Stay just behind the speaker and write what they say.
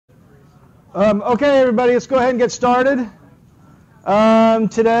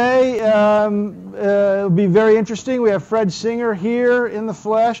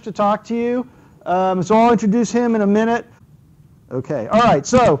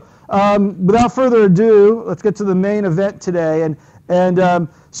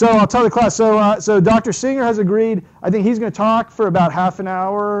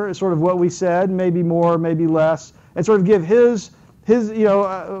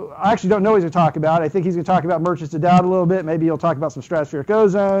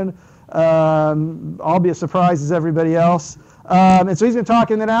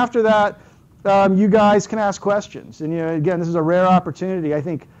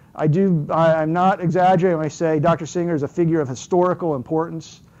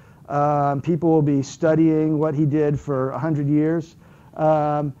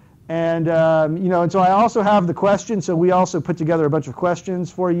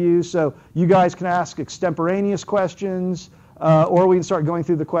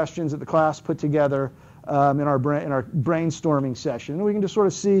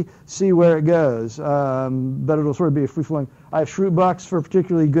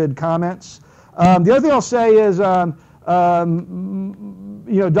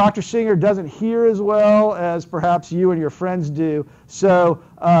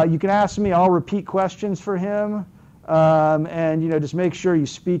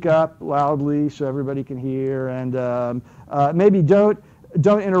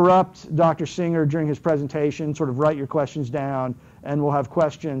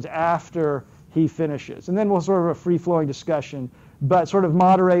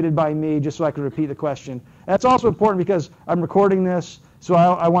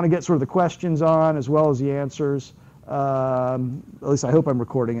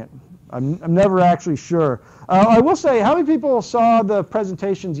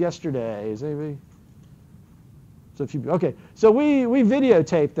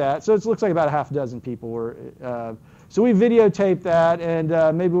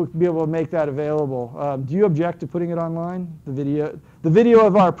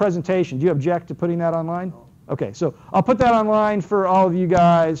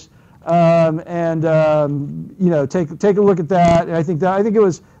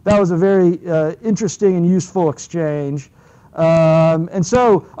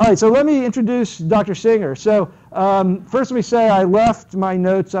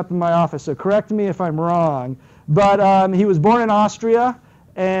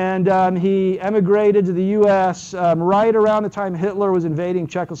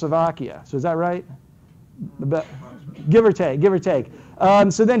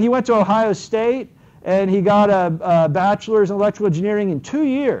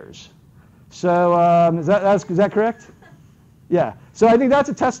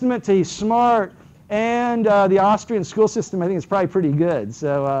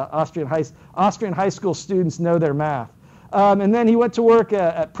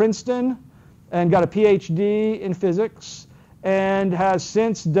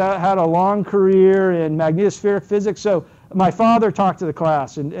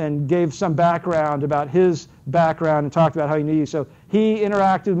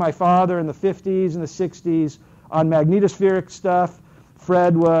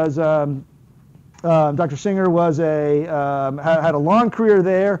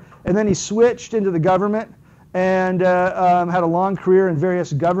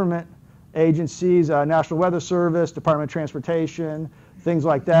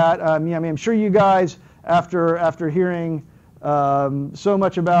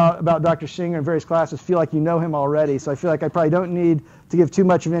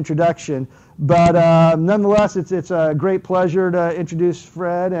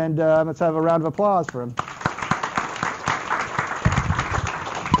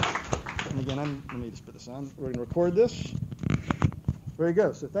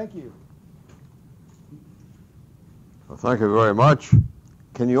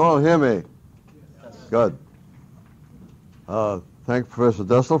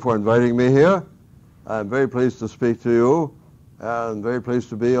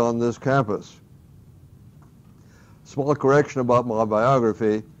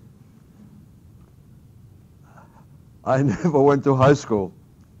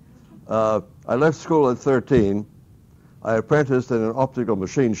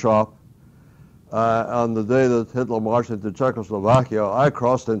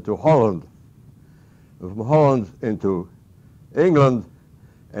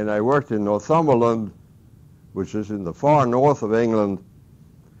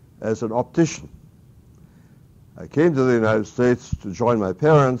I came to the United States to join my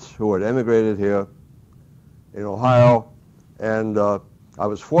parents who had emigrated here in Ohio, and I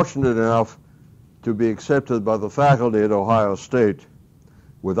was fortunate enough to be accepted by the faculty at Ohio State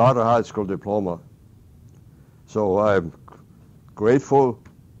without a high school diploma. So I'm grateful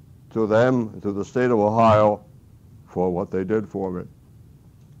to them and to the state of Ohio for what they did for me.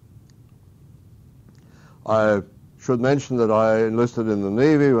 I should mention that I enlisted in the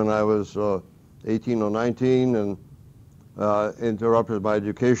Navy when I was 18 or 19 and interrupted my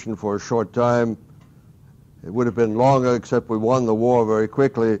education for a short time. It would have been longer, except we won the war very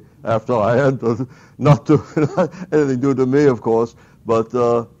quickly after I entered. Not anything due to me, of course, but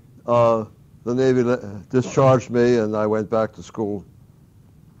the Navy discharged me and I went back to school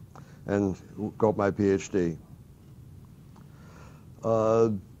and got my PhD.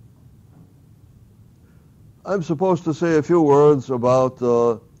 I'm supposed to say a few words about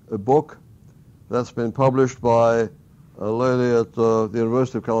a book that's been published by a lady at the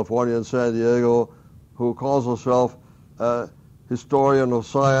University of California in San Diego who calls herself a historian of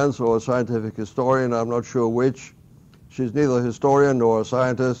science or a scientific historian. I'm not sure which. She's neither a historian nor a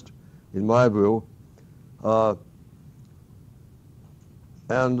scientist, in my view.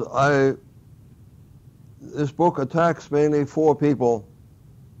 This book attacks mainly 4 people.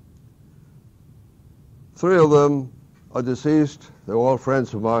 3 of them are deceased. They're all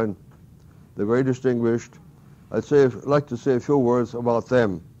friends of mine. They're very distinguished. I'd like to say a few words about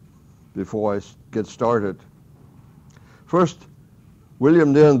them before I get started. First,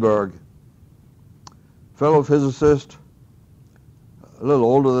 William Nirenberg, fellow physicist, a little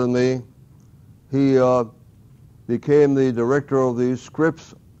older than me. He became the director of the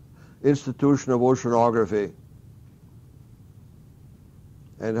Scripps Institution of Oceanography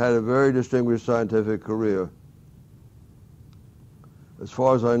and had a very distinguished scientific career. As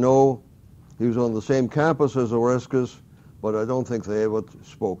far as I know, he was on the same campus as Orestes, but I don't think they ever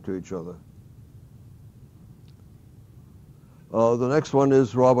spoke to each other. The next one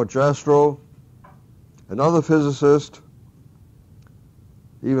is Robert Jastrow, another physicist,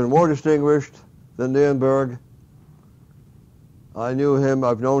 even more distinguished than Nirenberg. I've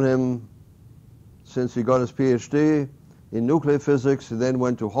known him since he got his PhD in nuclear physics. He then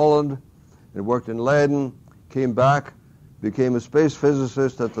went to Holland and worked in Leiden, came back, became a space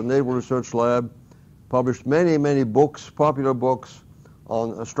physicist at the Naval Research Lab, published many, many books, popular books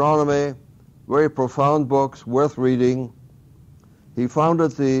on astronomy, very profound books, worth reading. He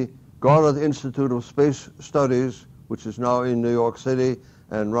founded the Goddard Institute of Space Studies, which is now in New York City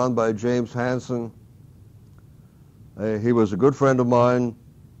and run by James Hansen. He was a good friend of mine.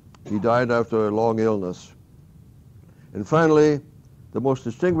 He died after a long illness. And finally, the most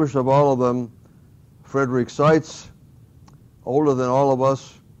distinguished of all of them, Frederick Seitz, older than all of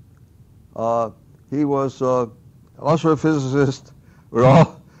us. He was also a physicist. We're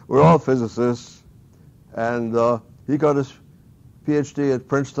all physicists. And he got his PhD at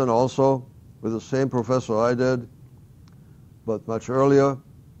Princeton also with the same professor I did, but much earlier.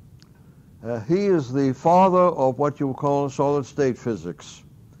 He is the father of what you call solid-state physics,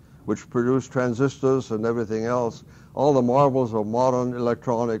 which produced transistors and everything else. All the marvels of modern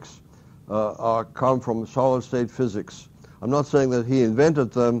electronics come from solid-state physics. I'm not saying that he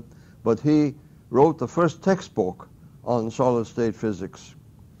invented them, but he wrote the first textbook on solid-state physics.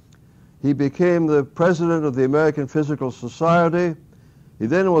 He became the president of the American Physical Society. He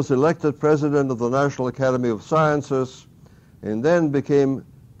then was elected president of the National Academy of Sciences, and then became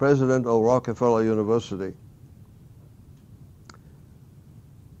president of Rockefeller University.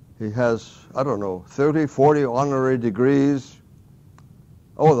 He has, 30, 40 honorary degrees.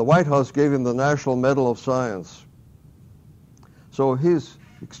 Oh, the White House gave him the National Medal of Science. So he's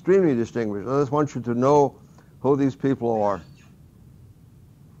extremely distinguished. I just want you to know who these people are.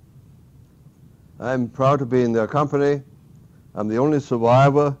 I'm proud to be in their company. I'm the only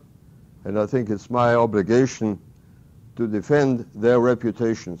survivor, and I think it's my obligation to defend their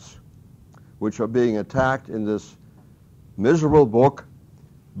reputations, which are being attacked in this miserable book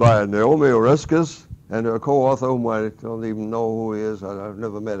by Naomi Oreskes and her co-author, whom I don't even know who he is. I've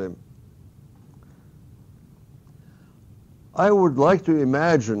never met him. I would like to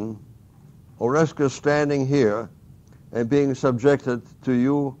imagine Oreskes standing here and being subjected to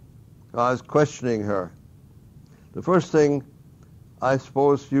you guys questioning her. The first thing I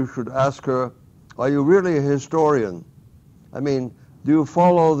suppose you should ask her, are you really a historian? I mean, do you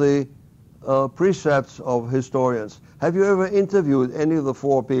follow the precepts of historians? Have you ever interviewed any of the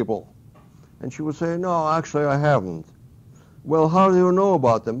 4 people? And she would say, no, actually I haven't. Well, how do you know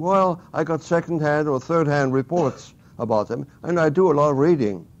about them? Well, I got second-hand or third-hand reports about them, and I do a lot of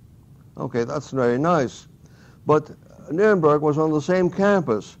reading. Okay, that's very nice. But Nirenberg was on the same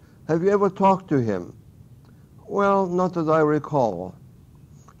campus. Have you ever talked to him? Well, not that I recall.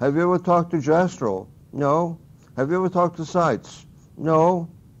 Have you ever talked to Jastrow? No. Have you ever talked to Seitz? No.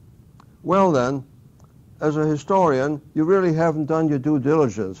 Well then, as a historian, you really haven't done your due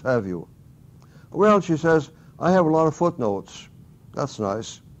diligence, have you? Well, she says, I have a lot of footnotes. That's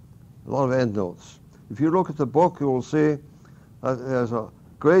nice. A lot of endnotes. If you look at the book, you will see that there's a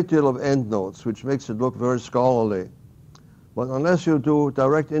great deal of endnotes, which makes it look very scholarly. But unless you do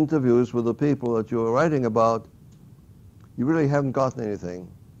direct interviews with the people that you're writing about, you really haven't gotten anything.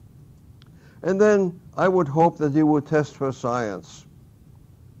 And then I would hope that you would test her science,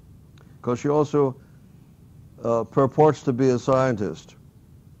 because she also purports to be a scientist.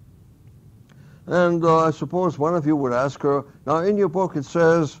 And I suppose one of you would ask her, now in your book it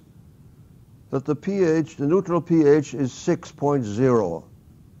says that the pH, the neutral pH is 6.0.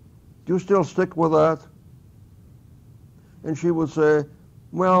 Do you still stick with that? And she would say,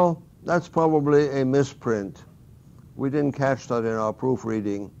 well, that's probably a misprint. We didn't catch that in our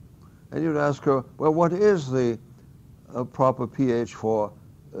proofreading. And you'd ask her, well, what is the proper pH for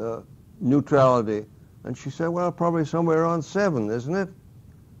neutrality? And she said, well, probably somewhere around 7, isn't it?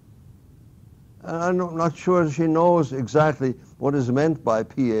 And I'm not sure she knows exactly what is meant by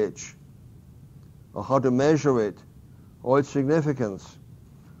pH, or how to measure it, or its significance,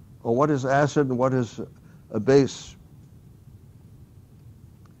 or what is acid and what is a base.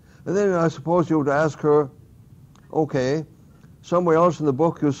 And then I suppose you would ask her, okay, somewhere else in the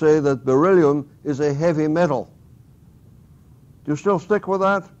book you say that beryllium is a heavy metal. Do you still stick with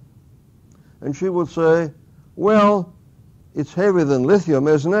that? And she would say, well, it's heavier than lithium,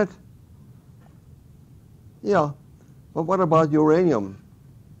 isn't it? Yeah, but what about uranium?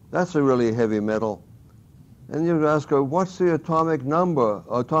 That's a really heavy metal. And you'd ask her, what's the atomic number,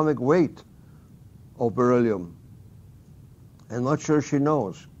 atomic weight of beryllium? I'm not sure she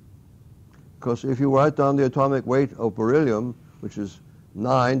knows. Because if you write down the atomic weight of beryllium, which is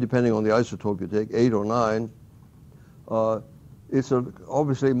 9, depending on the isotope you take, 8 or 9, it's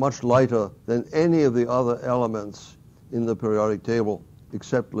obviously much lighter than any of the other elements in the periodic table,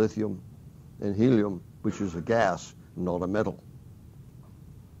 except lithium and helium, which is a gas, not a metal.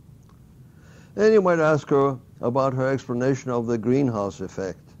 Then you might ask her about her explanation of the greenhouse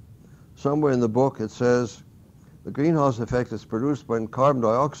effect. Somewhere in the book it says the greenhouse effect is produced when carbon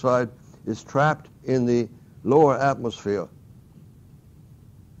dioxide is trapped in the lower atmosphere.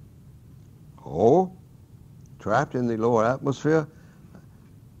 Oh, trapped in the lower atmosphere?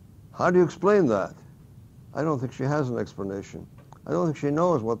 How do you explain that? I don't think she has an explanation. I don't think she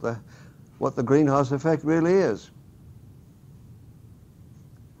knows what the greenhouse effect really is.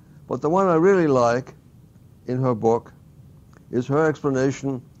 But the one I really like in her book is her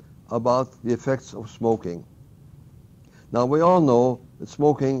explanation about the effects of smoking. Now, we all know that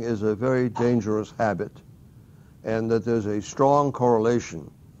smoking is a very dangerous habit, and that there's a strong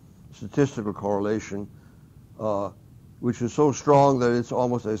correlation, statistical correlation, which is so strong that it's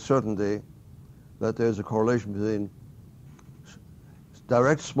almost a certainty that there's a correlation between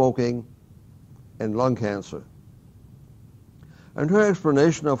direct smoking and lung cancer. And her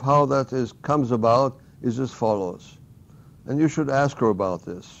explanation of how that comes about is as follows. And you should ask her about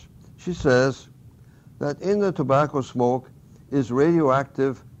this. She says that in the tobacco smoke is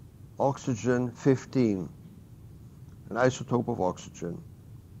radioactive oxygen-15, an isotope of oxygen.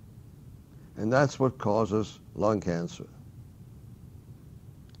 And that's what causes lung cancer.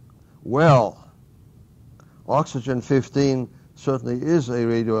 Well, oxygen-15 certainly is a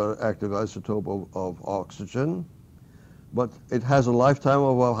radioactive isotope of oxygen, but it has a lifetime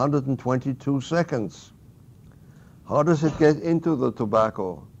of 122 seconds. How does it get into the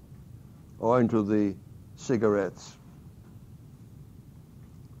tobacco or into the cigarettes?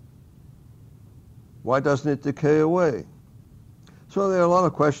 Why doesn't it decay away? So there are a lot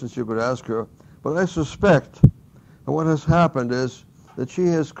of questions you could ask her, but I suspect that what has happened is that she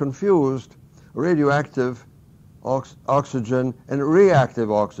has confused radioactive oxygen and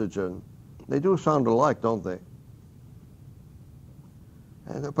reactive oxygen. They do sound alike, don't they?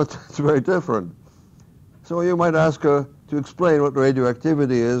 But it's very different. So you might ask her to explain what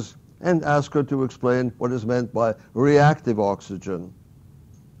radioactivity is, and ask her to explain what is meant by reactive oxygen.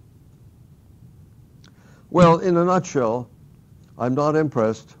 Well, in a nutshell, I'm not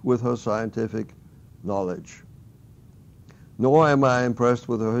impressed with her scientific knowledge, nor am I impressed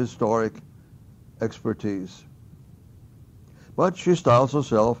with her historic expertise. But she styles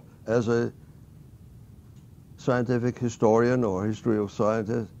herself as a scientific historian or history of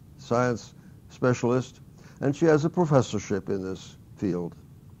science specialist, and she has a professorship in this field.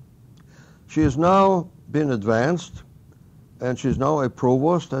 She is now been advanced, and she's now a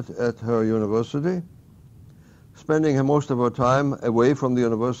provost at her university, spending most of her time away from the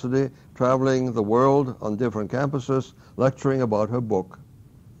university, traveling the world on different campuses, lecturing about her book,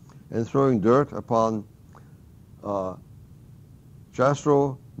 and throwing dirt upon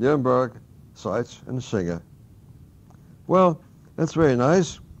Jastrow, Nuremberg, Seitz, and Singer. Well, that's very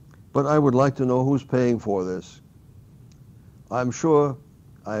nice, but I would like to know who's paying for this. I'm sure,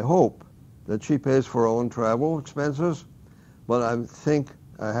 I hope, that she pays for her own travel expenses, but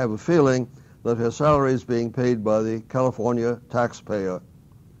I have a feeling that her salary is being paid by the California taxpayer.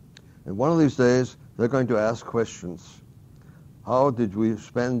 And one of these days, they're going to ask questions. How did we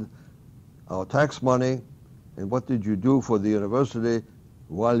spend our tax money, and what did you do for the university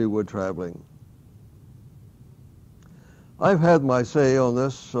while you were traveling? I've had my say on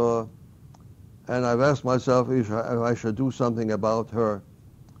this, and I've asked myself if I should do something about her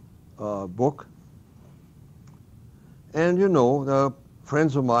book. And you know, there are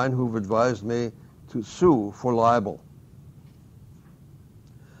friends of mine who've advised me to sue for libel.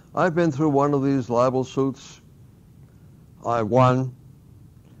 I've been through one of these libel suits. I won,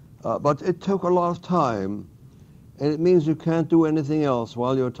 but it took a lot of time, and it means you can't do anything else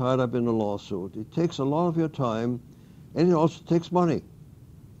while you're tied up in a lawsuit. It takes a lot of your time, and it also takes money.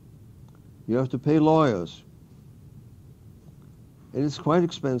 You have to pay lawyers, and it's quite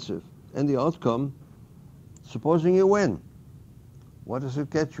expensive. And the outcome, supposing you win, what does it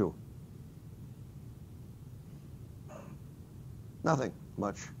get you? Nothing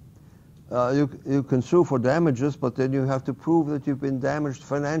much. You can sue for damages, but then you have to prove that you've been damaged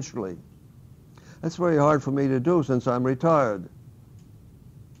financially. That's very hard for me to do since I'm retired.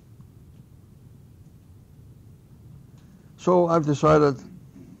 So I've decided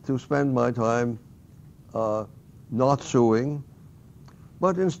to spend my time not suing,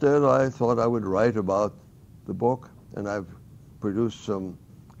 but instead I thought I would write about the book, and I've produced some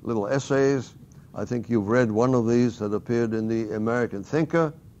little essays. I think you've read one of these that appeared in the American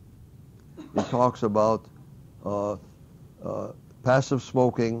Thinker. It talks about passive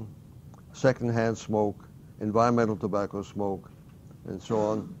smoking, secondhand smoke, environmental tobacco smoke, and so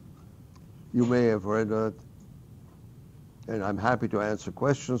on. You may have read that, and I'm happy to answer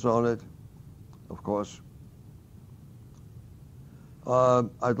questions on it, of course.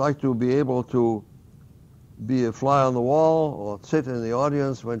 I'd like to be able to be a fly on the wall or sit in the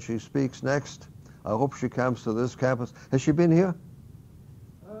audience when she speaks next. I hope she comes to this campus. Has she been here?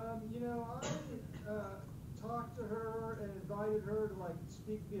 You know, I talked to her and invited her to like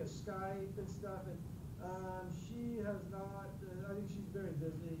speak via Skype and stuff, and she has not. I think she's very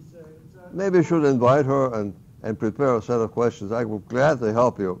busy. So it's, maybe you should invite her and prepare a set of questions. I would gladly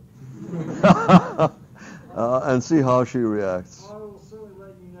help you and see how she reacts. I will certainly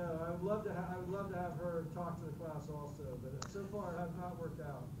let you know. I would love to have her talk to the class also, but so far it has not worked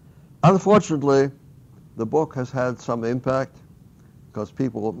out. Unfortunately, the book has had some impact because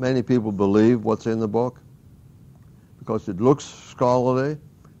many people believe what's in the book because it looks scholarly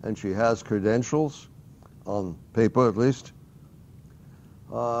and she has credentials, on paper at least.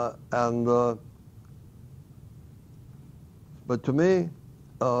 But to me,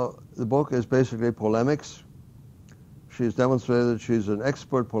 the book is basically polemics. She's demonstrated that she's an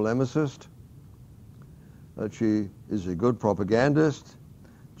expert polemicist, that she is a good propagandist,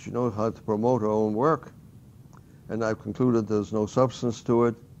 she knows how to promote her own work, and I've concluded there's no substance to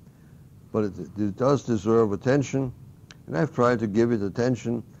it, but it does deserve attention, and I've tried to give it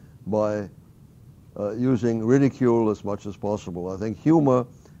attention by using ridicule as much as possible. I think humor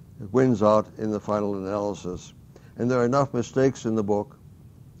wins out in the final analysis, and there are enough mistakes in the book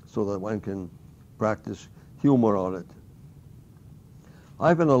so that one can practice humor on it.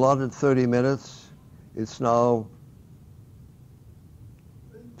 I've been allotted 30 minutes. It's now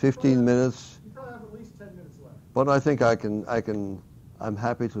 15 minutes. You probably have at least 10 minutes left. But I think I'm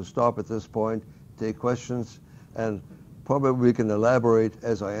happy to stop at this point, take questions, and probably we can elaborate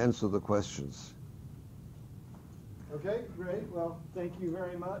as I answer the questions. Okay, great. Well, thank you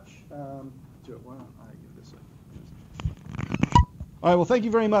very much. Why don't I give this a... All right, well, thank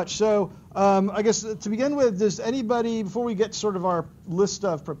you very much. So I guess to begin with, does anybody, before we get sort of our list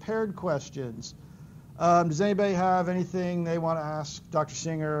of prepared questions, does anybody have anything they want to ask Dr.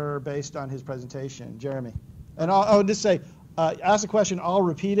 Singer based on his presentation? Jeremy. And I'll just say, ask a question, I'll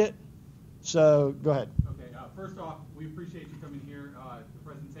repeat it. So go ahead. Okay, first off, we appreciate you coming here. The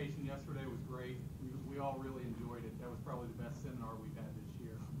presentation yesterday was great. We all really enjoyed it. That was probably the best seminar we've had this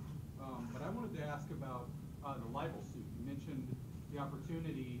year. But I wanted to ask about the libel suit. You mentioned the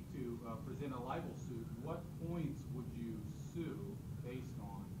opportunity to present a libel suit. What points would you sue based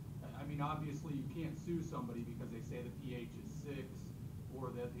on? I mean, obviously you can't sue somebody because they say the pH is 6 or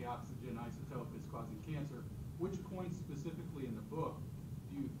that the oxygen isotope is causing cancer. Which points specifically in the book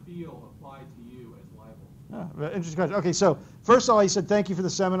do you feel apply to you as libel? Oh, interesting question. Okay, so first of all, he said thank you for the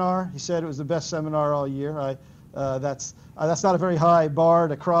seminar. He said it was the best seminar all year. That's not a very high bar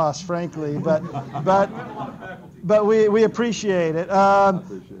to cross, frankly, but we appreciate it.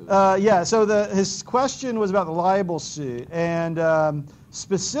 Yeah. So his question was about the libel suit, and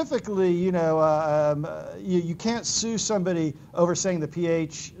specifically, you can't sue somebody over saying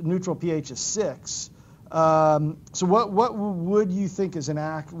the neutral pH is 6. So what would you think is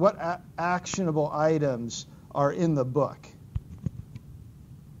what actionable items are in the book?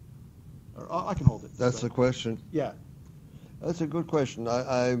 Or I can hold it. That's the question. Yeah. That's a good question.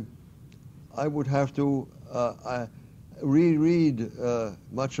 I would have to reread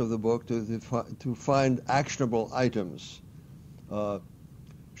much of the book to find actionable items.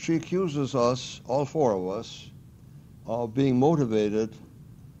 She accuses us, all four of us, of being motivated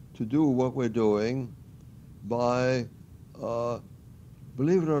to do what we're doing by,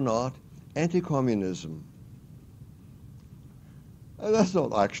 believe it or not, anti-communism. That's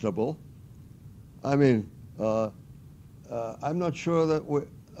not actionable. I mean, I'm not sure that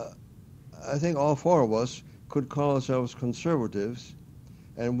I think all four of us could call ourselves conservatives,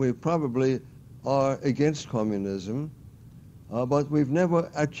 and we probably are against communism, but we've never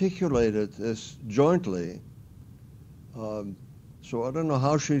articulated this jointly. So I don't know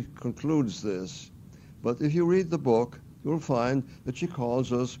how she concludes this, but if you read the book, you'll find that she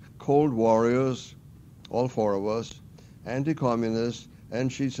calls us cold warriors, all four of us, anti-communists,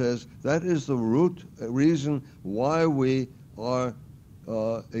 and she says that is the root reason why we are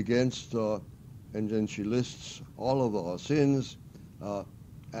against, and then she lists all of our sins,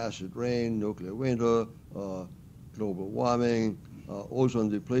 acid rain, nuclear winter, global warming, ozone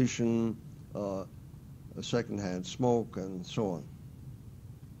depletion, secondhand smoke, and so on.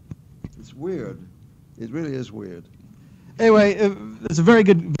 It's weird. It really is weird. Anyway, it's a very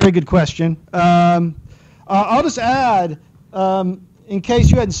good question. I'll just add, in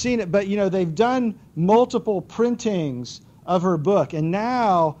case you hadn't seen it, but they've done multiple printings of her book, and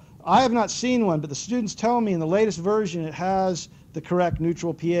now I have not seen one, but the students tell me in the latest version it has the correct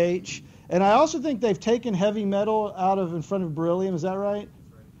neutral pH. And I also think they've taken heavy metal out of in front of beryllium. Is that right?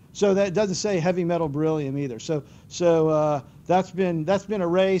 That's right. So that doesn't say heavy metal beryllium either. So that's been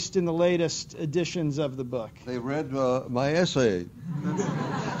erased in the latest editions of the book. They read my essay.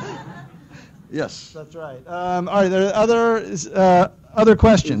 Yes. That's right. All right. There are other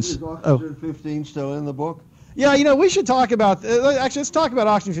questions. Is oxygen 15 still in the book? Yeah, we should talk about, actually, let's talk about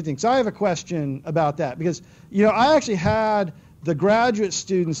oxygen 15, because I have a question about that, because, I actually had the graduate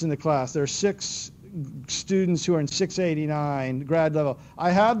students in the class. There are 6 students who are in 689 grad level.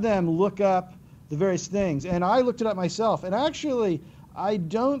 I had them look up the various things, and I looked it up myself, and actually, I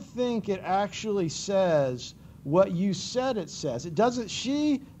don't think it actually says what you said it says.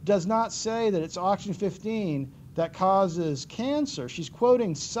 She does not say that it's oxygen 15 that causes cancer. She's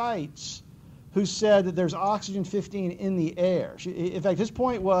quoting sites who said that there's oxygen 15 in the air. In fact, his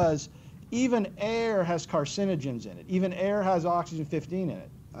point was even air has carcinogens in it. Even air has oxygen 15 in it.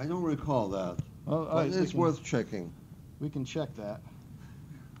 I don't recall that. Well, but it's worth checking. We can check that.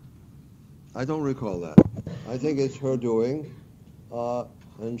 I don't recall that. I think it's her doing.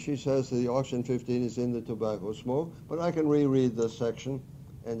 And she says the oxygen 15 is in the tobacco smoke, but I can reread this section,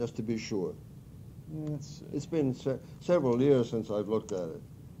 and just to be sure. It's been several years since I've looked at it.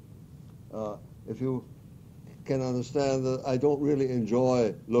 If you can understand that I don't really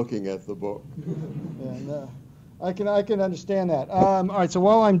enjoy looking at the book. Yeah, no, I can understand that. All right, so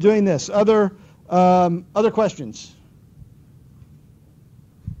while I'm doing this, other questions?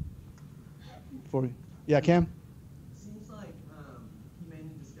 Yeah, Cam? Seems like he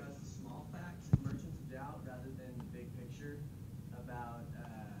mainly discussed the small facts and merchants of doubt rather than the big picture about the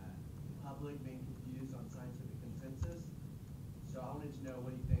public being confused on scientific consensus. So I wanted to know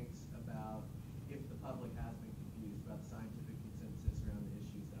what he thinks about if the public has been confused about the scientific consensus around the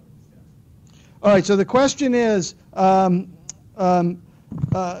issues that were discussed. All right, so the question is,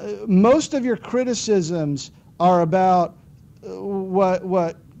 most of your criticisms are about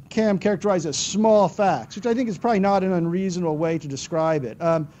what Cam characterized as small facts, which I think is probably not an unreasonable way to describe it.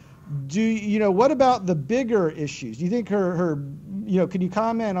 What about the bigger issues? Do you think can you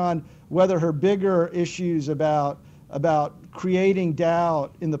comment on whether her bigger issues about creating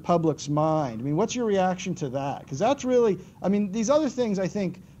doubt in the public's mind? I mean, what's your reaction to that? Because that's really, these other things I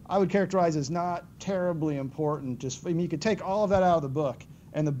think I would characterize as not terribly important. You could take all of that out of the book,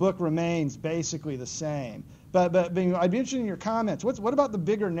 and the book remains basically the same. But I'd be interested in your comments. What about the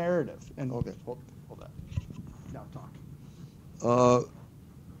bigger narrative? And okay, hold that. Now talk.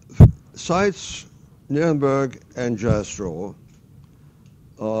 Seitz, Nirenberg, and Jastrow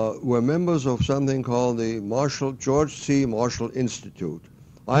were members of something called the George C. Marshall Institute.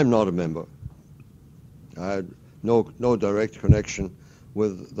 I'm not a member. I had no direct connection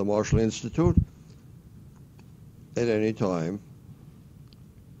with the Marshall Institute at any time.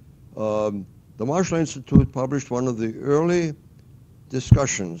 The Marshall Institute published one of the early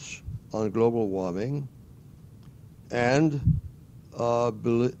discussions on global warming and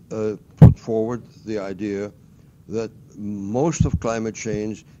put forward the idea that most of climate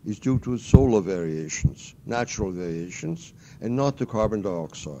change is due to solar variations, natural variations, and not to carbon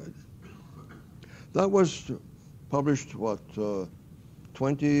dioxide. That was published,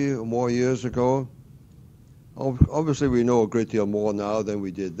 20 or more years ago. Obviously, we know a great deal more now than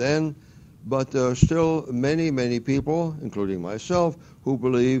we did then, but there are still many, many people, including myself, who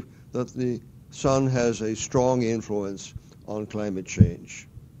believe that the sun has a strong influence on climate change.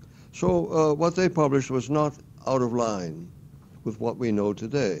 So what they published was not out of line with what we know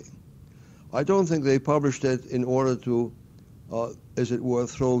today. I don't think they published it in order to, as it were,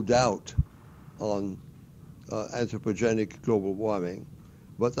 throw doubt on anthropogenic global warming,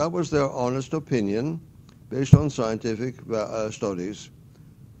 but that was their honest opinion based on scientific studies,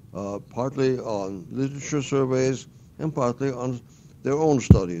 partly on literature surveys and partly on their own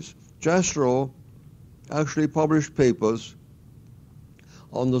studies. Jastrow actually published papers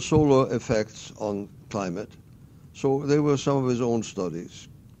on the solar effects on climate, so they were some of his own studies.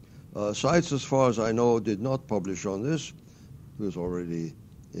 Seitz, as far as I know, did not publish on this. He was already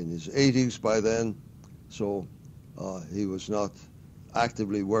in his 80s by then, so he was not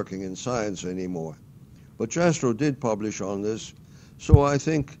actively working in science anymore. But Jastrow did publish on this, so I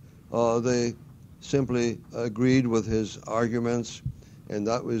think they simply agreed with his arguments, and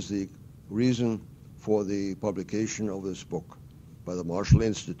that was the reason for the publication of this book by the Marshall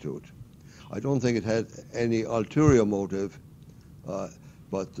Institute. I don't think it had any ulterior motive,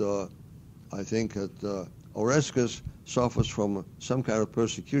 but I think that Oreskes suffers from some kind of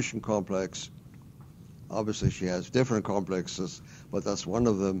persecution complex. Obviously, she has different complexes, but that's one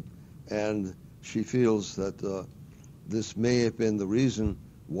of them, and she feels that this may have been the reason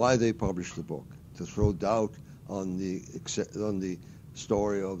why they published the book, to throw doubt on the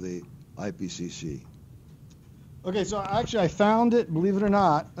story of the IPCC. Okay, so actually I found it, believe it or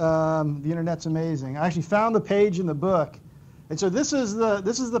not. The internet's amazing. I actually found the page in the book. And so this is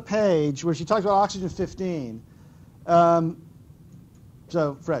the page where she talks about oxygen 15.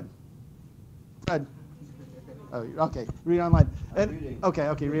 So Fred. Oh, okay, read online.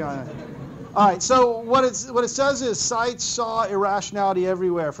 Okay, read online. All right, so what it says is Seitz saw irrationality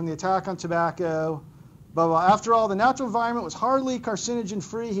everywhere, from the attack on tobacco, blah, blah. After all, the natural environment was hardly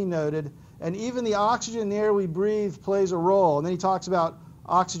carcinogen-free, he noted, and even the oxygen in the air we breathe plays a role. And then he talks about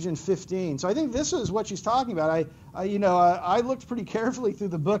oxygen 15. So I think this is what she's talking about. I looked pretty carefully through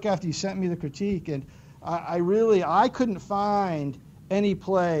the book after you sent me the critique, and I couldn't find any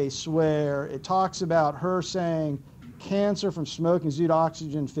place where it talks about her saying cancer from smoking is due to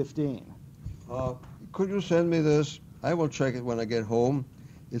oxygen 15. Could you send me this? I will check it when I get home.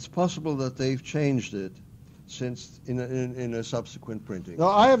 It's possible that they've changed it since in a subsequent printing. No,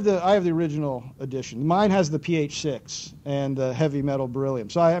 I have the original edition. Mine has the pH6 and the heavy metal beryllium.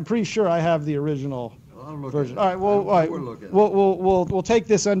 So I'm pretty sure I have the original version. All right. Well, we'll take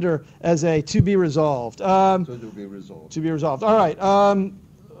this under as a to be resolved. To be resolved. To be resolved. All right.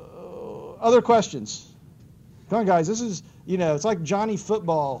 Other questions? Come on, guys. This is, it's like Johnny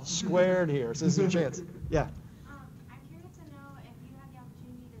Football squared here. So this is a chance. Yeah. I'm curious to know if you had the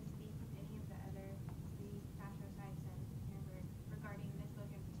opportunity to speak with any of the other three Seitz and Nirenberg regarding this book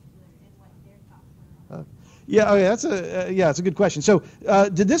in particular and what their thoughts were. That's a good question. So,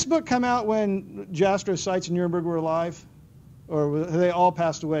 did this book come out when Jastrow, Seitz, and Nirenberg were alive, or have they all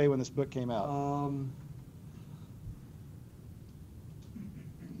passed away when this book came out?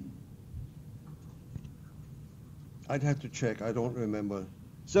 I'd have to check. I don't remember.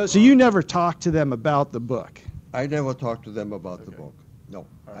 So you never talked to them about the book? I never talked to them about the book. No,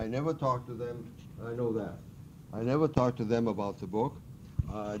 I never talked to them. I know that. I never talked to them about the book.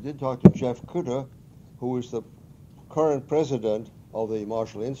 I did talk to Jeff Kutter, who is the current president of the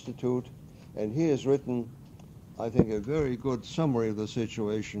Marshall Institute, and he has written, I think, a very good summary of the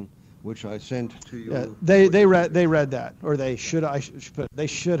situation, which I sent to you. Yeah, they read that, or they should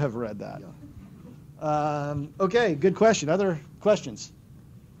have read that. Yeah. Okay, good question. Other questions?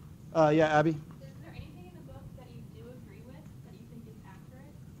 Yeah, Abby? Is there anything in the book that you do agree with that you think is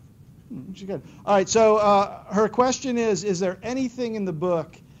accurate? She's good. All right, so her question is there anything in the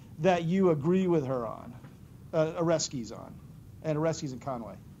book that you agree with her on, Oreskes on, and Oreskes and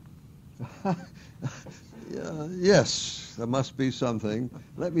Conway? Yes, there must be something.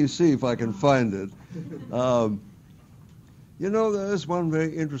 Let me see if I can find it. There is one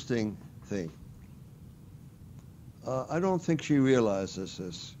very interesting thing. I don't think she realizes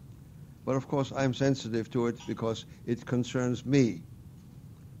this, but of course I'm sensitive to it because it concerns me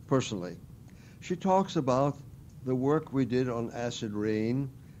personally. She talks about the work we did on acid rain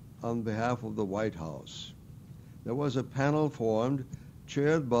on behalf of the White House. There was a panel formed,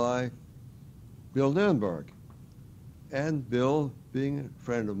 chaired by Bill Nirenberg. And Bill, being a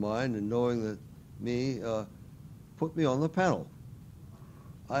friend of mine and knowing that me, put me on the panel.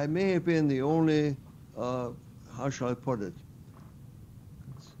 I may have been the only, how shall I put it?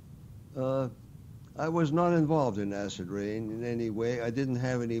 I was not involved in acid rain in any way. I didn't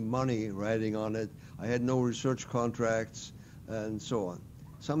have any money riding on it. I had no research contracts and so on.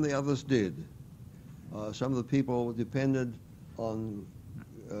 Some of the others did. Some of the people depended on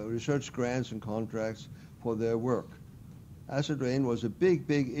research grants and contracts for their work. Acid rain was a big,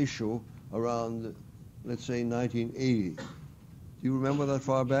 big issue around, let's say, 1980. Do you remember that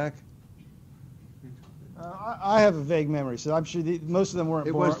far back? I have a vague memory, so I'm sure most of them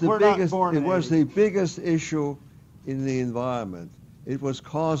weren't born. It was the biggest issue in the environment. It was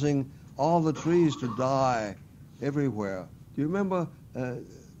causing all the trees to die everywhere. Do you remember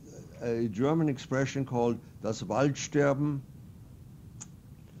a German expression called das Waldsterben?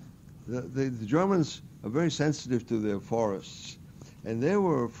 The Germans are very sensitive to their forests, and they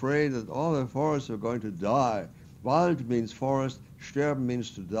were afraid that all their forests were going to die. Wald means forest, sterben means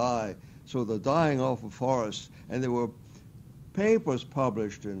to die. So the dying off of forests, and there were papers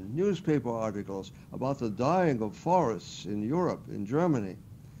published and newspaper articles about the dying of forests in Europe, in Germany.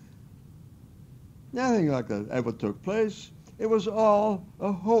 Nothing like that ever took place. It was all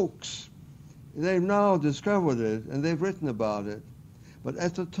a hoax. They've now discovered it, and they've written about it. But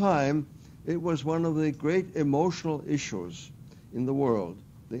at the time, it was one of the great emotional issues in the world,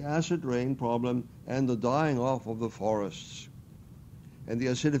 the acid rain problem and the dying off of the forests, and the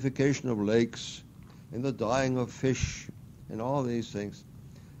acidification of lakes, and the dying of fish, and all these things.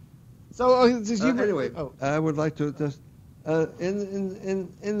 So anyway, I would like to just in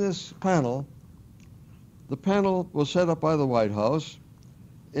this panel. The panel was set up by the White House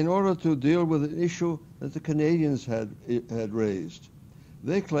in order to deal with an issue that the Canadians had raised.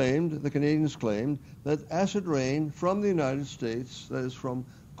 The Canadians claimed that acid rain from the United States, that is from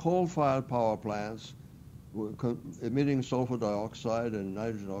coal-fired power plants, emitting sulfur dioxide and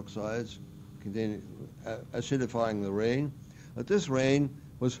nitrogen oxides, acidifying the rain, that this rain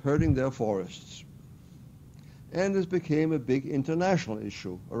was hurting their forests. And this became a big international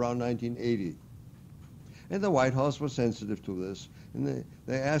issue around 1980. And the White House was sensitive to this, and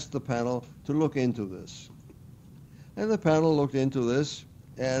they asked the panel to look into this. And the panel looked into this,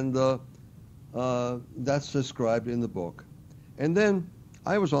 and that's described in the book. And then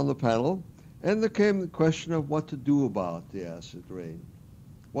I was on the panel, and there came the question of what to do about the acid rain,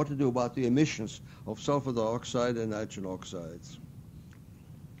 what to do about the emissions of sulfur dioxide and nitrogen oxides.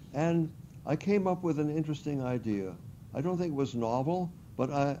 And I came up with an interesting idea. I don't think it was novel, but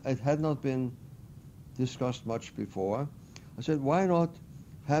it had not been discussed much before. I said, why not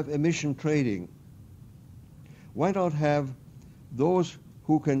have emission trading? Why not have those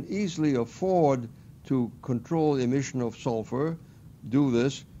who can easily afford to control the emission of sulfur do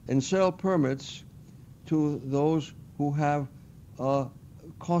this and sell permits to those who have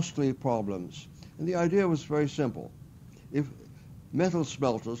costly problems? And the idea was very simple. If metal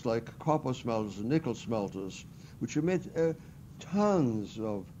smelters like copper smelters and nickel smelters, which emit tons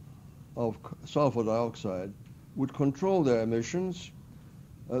of sulfur dioxide, would control their emissions,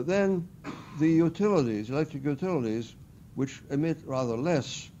 then the utilities, electric utilities, which emit rather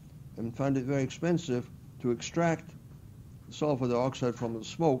less and find it very expensive to extract sulfur dioxide from the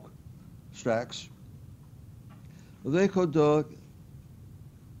smoke stacks, they could they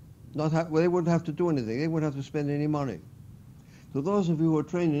wouldn't have to do anything. They wouldn't have to spend any money. To those of you who are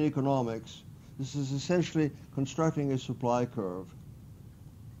trained in economics, this is essentially constructing a supply curve.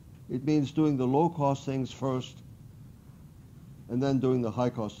 It means doing the low-cost things first and then doing the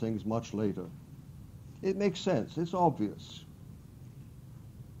high-cost things much later. It makes sense. It's obvious.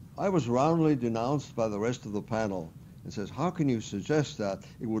 I was roundly denounced by the rest of the panel and says, how can you suggest that?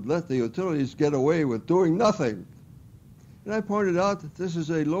 It would let the utilities get away with doing nothing. And I pointed out that this is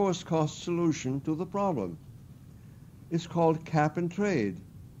a lowest cost solution to the problem. It's called cap and trade.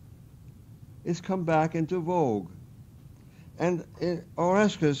 It's come back into vogue. And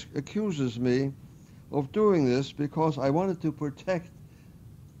Oreskes accuses me of doing this because I wanted to protect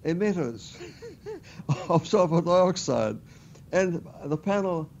emitters of sulfur dioxide. And the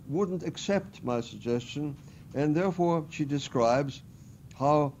panel wouldn't accept my suggestion, and therefore she describes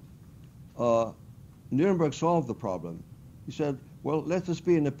how Nuremberg solved the problem. He said, well, let this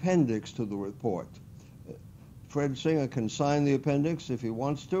be an appendix to the report. Fred Singer can sign the appendix if he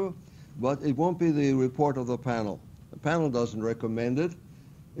wants to, but it won't be the report of the panel. The panel doesn't recommend it.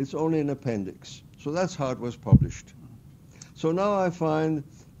 It's only an appendix. So that's how it was published. So now I find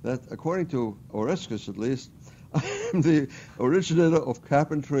that, according to Oreskes at least, I am the originator of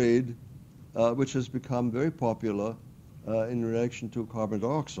cap and trade, which has become very popular in relation to carbon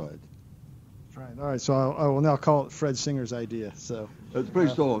dioxide. Right. All right. So I will now call it Fred Singer's idea. So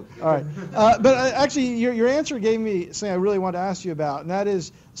Please don't. all right. But actually, your answer gave me something I really wanted to ask you about, and that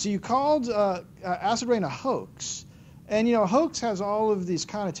is, so you called acid rain a hoax, and a hoax has all of these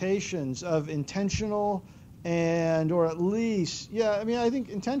connotations of intentional and, or at least, I think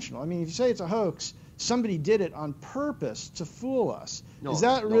intentional. I mean, if you say it's a hoax, somebody did it on purpose to fool us. No, is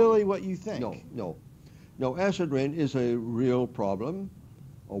that really what you think? No. Acid rain is a real problem,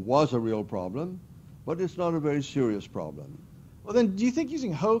 or was a real problem, but it's not a very serious problem. Well, then, do you think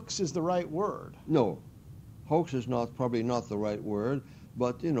using hoax is the right word? No, hoax is probably not the right word,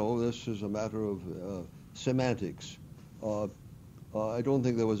 but this is a matter of semantics. I don't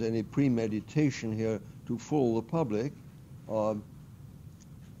think there was any premeditation here to fool the public.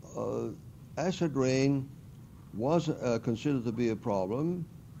 Acid rain was considered to be a problem.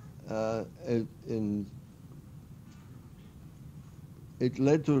 It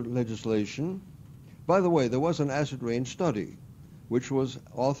led to legislation. By the way, there was an acid rain study, which was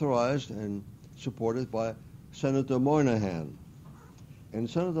authorized and supported by Senator Moynihan. And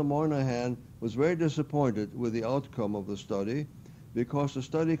Senator Moynihan was very disappointed with the outcome of the study because the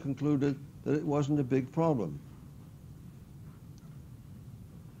study concluded that it wasn't a big problem.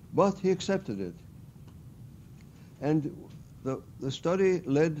 But he accepted it. And the study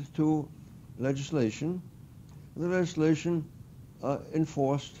led to legislation. The legislation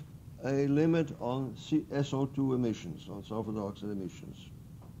enforced a limit on SO2 emissions, on sulfur dioxide emissions.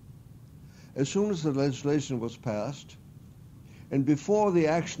 As soon as the legislation was passed, and before the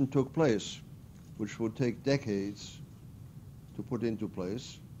action took place, which would take decades to put into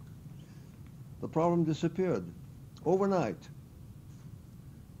place, the problem disappeared overnight.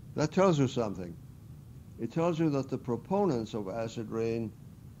 That tells you something. It tells you that the proponents of acid rain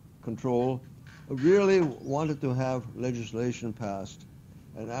control really wanted to have legislation passed,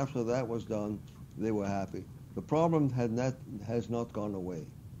 and after that was done, they were happy. The problem has not gone away.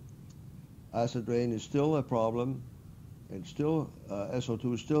 Acid rain is still a problem, and still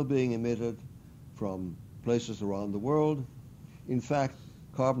SO2 is still being emitted from places around the world. In fact,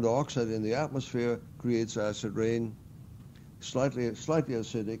 carbon dioxide in the atmosphere creates acid rain, slightly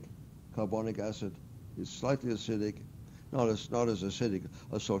acidic. Carbonic acid is slightly acidic, not as acidic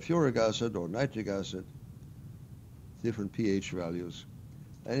as sulfuric acid or nitric acid, different pH values.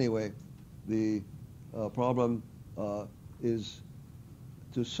 Anyway, the problem is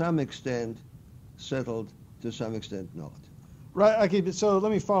to some extent settled, to some extent not. Right. Okay. So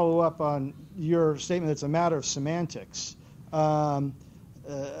let me follow up on your statement. It's a matter of semantics.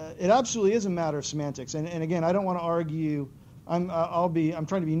 It absolutely is a matter of semantics. And again, I don't want to argue. I'm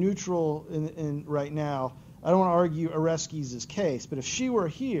trying to be neutral in right now. I don't want to argue Oreskes' case, but if she were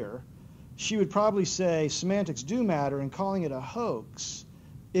here, she would probably say semantics do matter, and calling it a hoax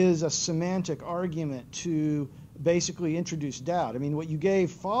is a semantic argument to basically introduce doubt. I mean, what you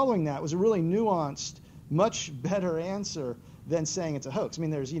gave following that was a really nuanced, much better answer than saying it's a hoax. I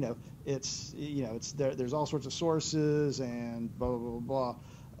mean, there's there's all sorts of sources and blah blah blah blah.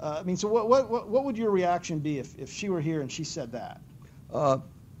 I mean, so what would your reaction be if she were here and she said that?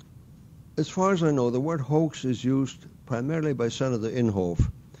 As far as I know, the word hoax is used primarily by Senator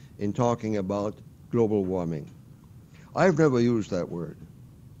Inhofe in talking about global warming. I've never used that word.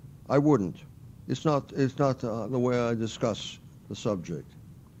 I wouldn't. It's not the way I discuss the subject.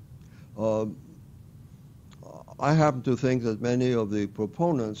 I happen to think that many of the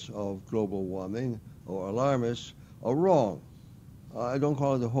proponents of global warming or alarmists are wrong. I don't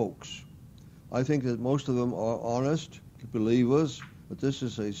call it a hoax. I think that most of them are honest believers that this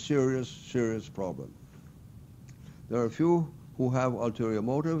is a serious, serious problem. There are a few who have ulterior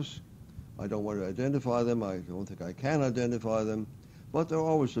motives. I don't want to identify them. I don't think I can identify them. But there are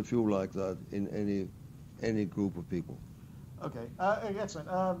always a few like that in any group of people. Okay, excellent.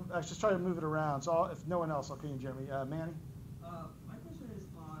 I was just trying to move it around. So if no one else, I'll call you Jeremy. Manny? My question is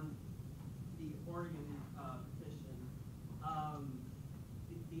on the Oregon petition.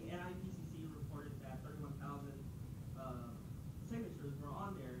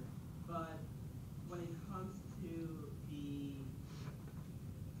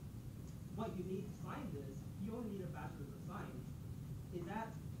 what you need to sign this, you only need a bachelor's of science. Is that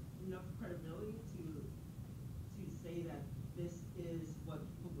enough credibility to say that this is what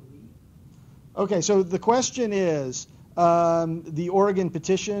people believe? Okay, so the question is the Oregon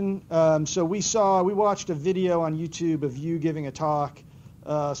petition. So we watched a video on YouTube of you giving a talk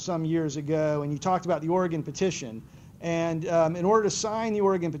some years ago, and you talked about the Oregon petition. And in order to sign the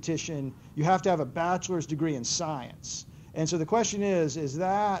Oregon petition, you have to have a bachelor's degree in science. And so the question is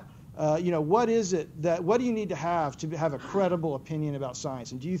that, what is it what do you need to have a credible opinion about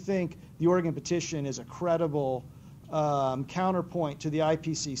science? And do you think the Oregon petition is a credible counterpoint to the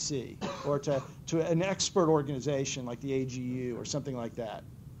IPCC or to an expert organization like the AGU or something like that?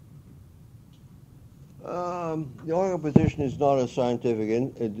 The Oregon petition is not a scientific,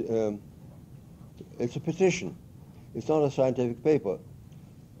 it's a petition. It's not a scientific paper.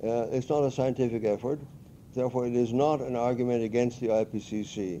 It's not a scientific effort. Therefore, it is not an argument against the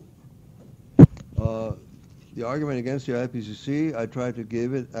IPCC. The argument against the IPCC, I tried to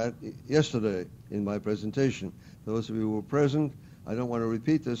give it yesterday in my presentation. Those of you who were present, I don't want to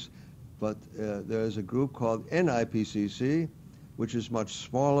repeat this, but there is a group called NIPCC, which is much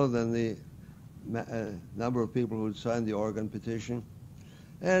smaller than the number of people who signed the Oregon petition.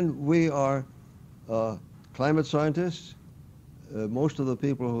 And we are climate scientists. Most of the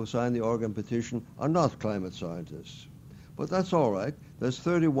people who signed the Oregon petition are not climate scientists. But that's all right. There's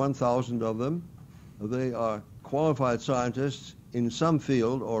 31,000 of them. They are qualified scientists in some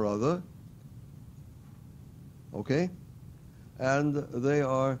field or other. Okay? And they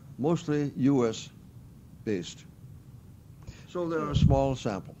are mostly U.S. based. So they're a small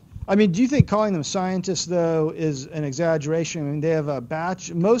sample. I mean, do you think calling them scientists, though, is an exaggeration? I mean, they have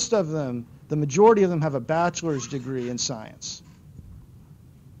most of them, the majority of them have a bachelor's degree in science.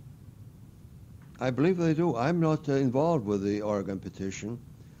 I believe they do. I'm not involved with the Oregon petition.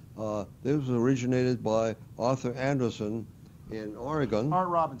 This was originated by Arthur Anderson in Oregon. Art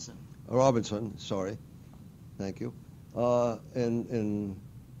Robinson. Robinson, sorry. Thank you. In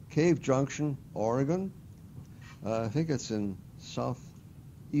Cave Junction, Oregon. I think it's in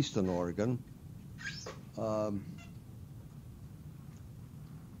southeastern Oregon.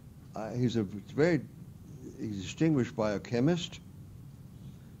 He's a very distinguished biochemist,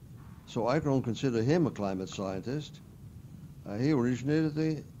 so I don't consider him a climate scientist. He originated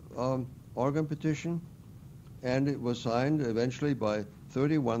the Oregon petition, and it was signed eventually by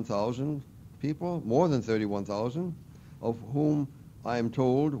 31,000 people, more than 31,000, of whom I am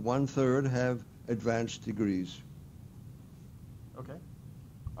told 1/3 have advanced degrees. Okay.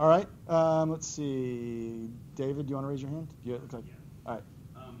 All right. Let's see. David, do you want to raise your hand? Yeah. All right.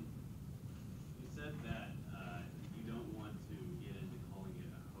 You said that you don't want to get into calling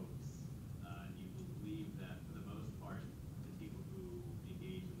it a hoax. You believe that for the most part, the people who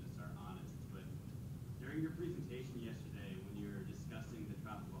engage in this are honest. But during your presentation yesterday, when you were discussing the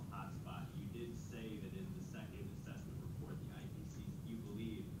tropical hotspot, you did say that in the second assessment report, you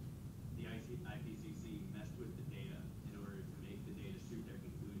believe the IPCC messed with the data in order to make the data suit their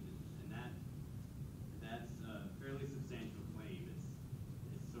conclusions, and that's a fairly substantial claim.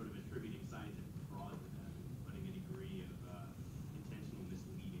 It's sort of attributing scientific fraud to them and putting a degree of intentional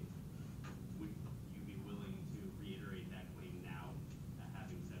misleading. Would you be willing to reiterate that claim now,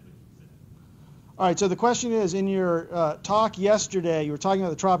 having said what you said? All right, so the question is, in your talk yesterday, you were talking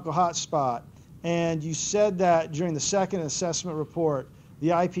about the tropical hotspot, and you said that during the second assessment report, the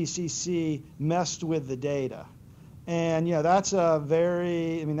IPCC messed with the data. And, that's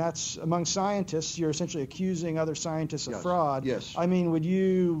that's among scientists, you're essentially accusing other scientists of fraud. Yes. I mean, would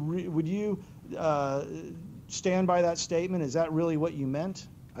you stand by that statement? Is that really what you meant?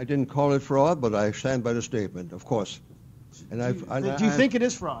 I didn't call it fraud, but I stand by the statement, of course. And do you think it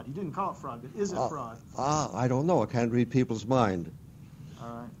is fraud? You didn't call it fraud, but is it fraud? I don't know. I can't read people's mind. All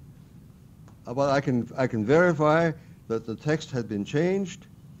right. But I can verify that the text had been changed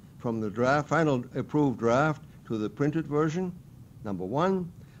from the final approved draft to the printed version, number one.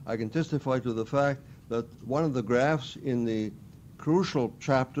 I can testify to the fact that one of the graphs in the crucial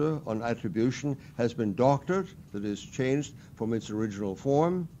chapter on attribution has been doctored, that is changed from its original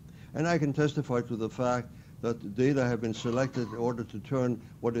form. And I can testify to the fact that the data have been selected in order to turn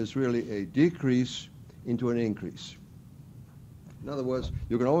what is really a decrease into an increase. In other words,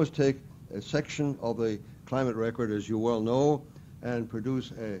 you can always take a section of the climate record, as you well know, and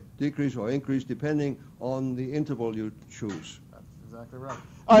produce a decrease or increase depending on the interval you choose. That's exactly right.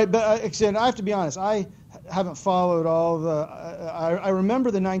 All right, but I have to be honest, I haven't followed all the, I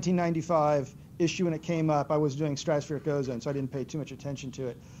remember the 1995 issue when it came up. I was doing stratospheric ozone, so I didn't pay too much attention to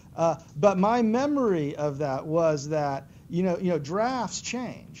it. But my memory of that was that, drafts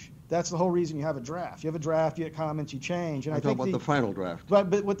change. That's the whole reason you have a draft. You have a draft, you get comments, you change. And I'm talking about the final draft.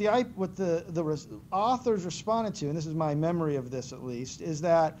 But what the authors responded to, and this is my memory of this at least, is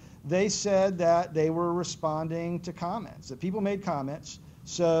that they said that they were responding to comments, that people made comments,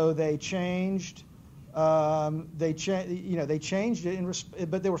 so they changed. They changed it,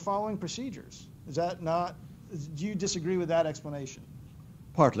 but they were following procedures. Is that not? Do you disagree with that explanation?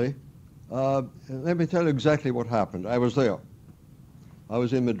 Partly. Let me tell you exactly what happened. I was there. I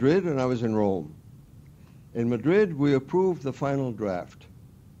was in Madrid and I was in Rome. In Madrid, we approved the final draft.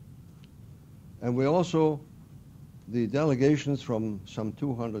 And we also, the delegations from some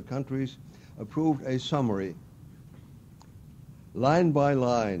 200 countries, approved a summary, line by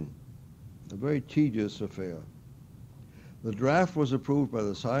line, a very tedious affair. The draft was approved by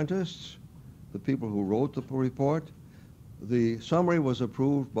the scientists, the people who wrote the report. The summary was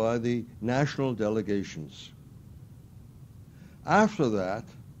approved by the national delegations. After that,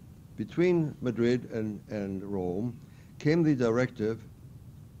 between Madrid and Rome, came the directive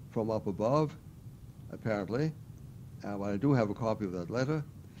from up above, apparently, and I do have a copy of that letter,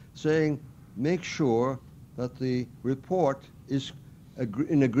 saying make sure that the report is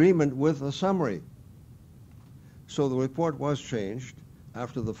in agreement with the summary. So the report was changed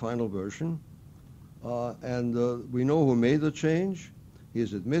after the final version, and we know who made the change. He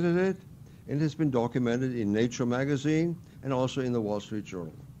has admitted it, and it has been documented in Nature magazine and also in the Wall Street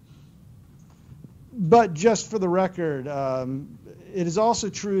Journal. But just for the record, it is also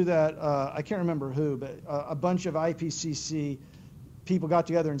true that, I can't remember who, but a bunch of IPCC people got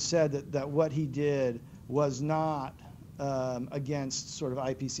together and said that what he did was not against sort of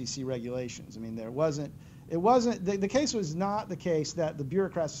IPCC regulations. I mean, it wasn't, the case was not the case that the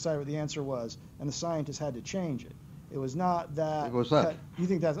bureaucrats decided what the answer was and the scientists had to change it. It was not that. It was that. You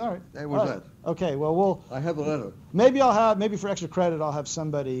think that's, all right. It was that. Okay, well, I have the letter. Maybe for extra credit, I'll have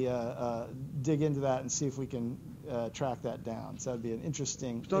somebody dig into that and see if we can track that down. So that'd be an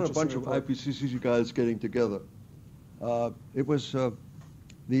interesting. It's not a bunch of IPCC guys getting together. It was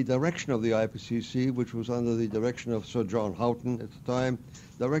the direction of the IPCC, which was under the direction of Sir John Houghton at the time,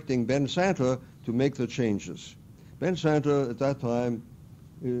 directing Ben Santer to make the changes. Ben Santer at that time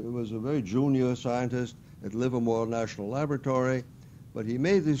was a very junior scientist at Livermore National Laboratory, but he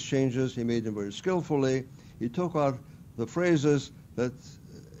made these changes. He made them very skillfully. He took out the phrases that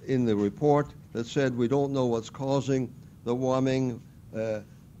in the report that said we don't know what's causing the warming. It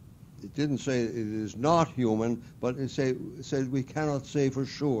didn't say it is not human, but it said we cannot say for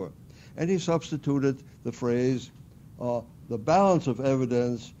sure. And he substituted the phrase, the balance of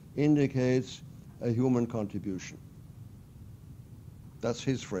evidence indicates a human contribution. That's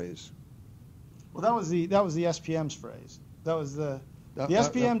his phrase. Well, that was the SPM's phrase. That was the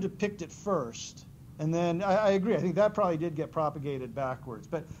SPM depicted it first, and then I agree. I think that probably did get propagated backwards,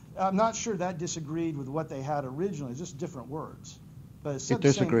 but I'm not sure that disagreed with what they had originally. It's just different words. But it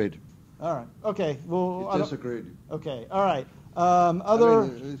disagreed. All right. Okay. Well, it disagreed. Okay. All right. I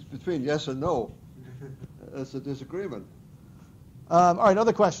mean, it's between yes and no. That's a disagreement. All right.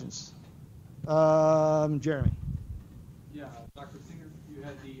 Other questions? Jeremy. Yeah, Dr. Singer, you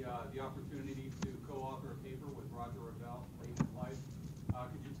had the opportunity to co-author a paper with Roger Revelle late in life.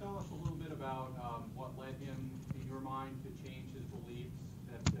 Could you tell us a little bit about what led him, in your mind, to change his beliefs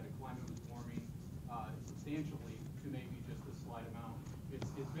that climate was warming substantially to maybe just a slight amount?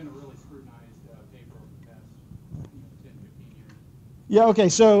 It's been a really scrutinized paper over the past 10, 15 years. Yeah, okay,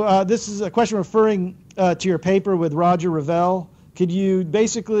 so this is a question referring to your paper with Roger Revelle. Could you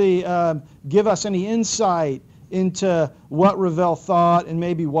basically give us any insight into what Revelle thought and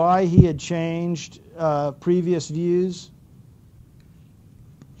maybe why he had changed previous views?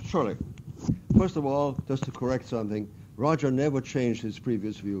 Surely. First of all, just to correct something, Roger never changed his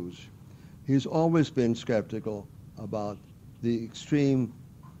previous views. He's always been skeptical about the extreme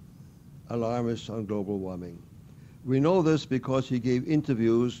alarmists on global warming. We know this because he gave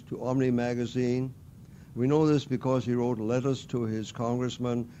interviews to Omni magazine. We know this because he wrote letters to his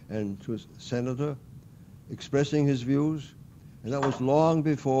congressman and to his senator expressing his views, and that was long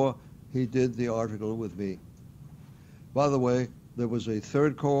before he did the article with me. By the way, there was a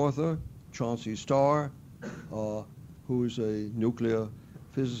third co-author, Chauncey Starr, who's a nuclear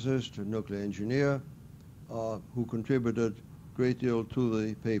physicist, a nuclear engineer, who contributed a great deal to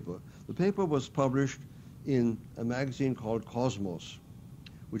the paper. The paper was published in a magazine called Cosmos,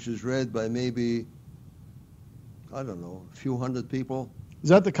 which is read by maybe, I don't know, a few hundred people. Is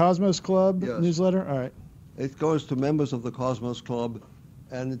that the Cosmos Club Yes. newsletter? All right. It goes to members of the Cosmos Club,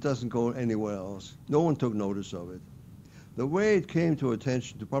 and it doesn't go anywhere else. No one took notice of it. The way it came to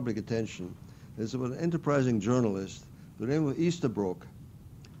public attention, is that an enterprising journalist, the name of Easterbrook,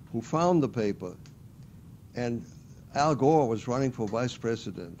 who found the paper, and Al Gore was running for vice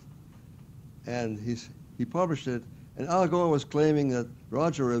president, and he published it, and Al Gore was claiming that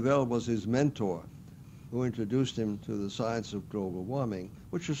Roger Revelle was his mentor, who introduced him to the science of global warming,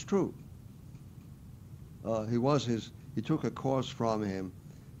 which is true. He took a course from him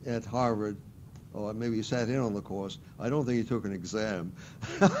at Harvard, or maybe he sat in on the course. I don't think he took an exam,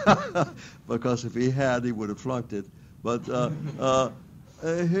 because if he had, he would have flunked it. But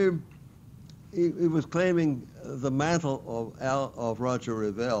he was claiming the mantle of Roger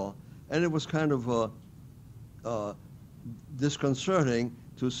Revelle, and it was kind of disconcerting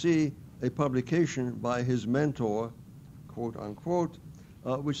to see a publication by his mentor, quote unquote,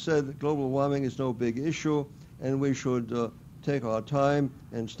 which said that global warming is no big issue, and we should take our time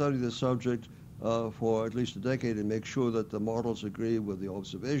and study the subject for at least a decade and make sure that the models agree with the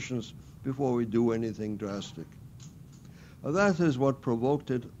observations before we do anything drastic. That is what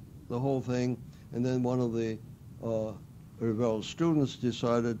provoked it, the whole thing, and then one of the Revelle students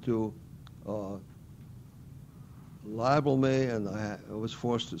decided to libel me, and I was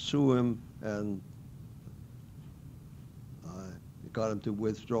forced to sue him, and I got him to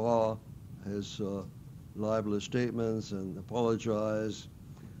withdraw his libelous statements and apologize.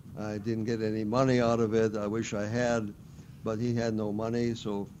 I didn't get any money out of it. I wish I had, but he had no money,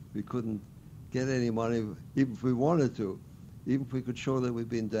 so we couldn't get any money, even if we wanted to, even if we could show that we'd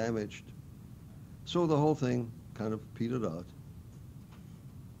been damaged. So the whole thing kind of petered out.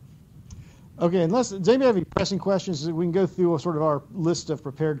 Okay, does anybody have any pressing questions? We can go through sort of our list of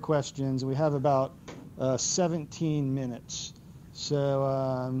prepared questions. We have about 17 minutes.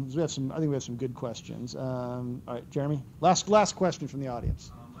 So we have some. I think we have some good questions. All right, Jeremy. Last question from the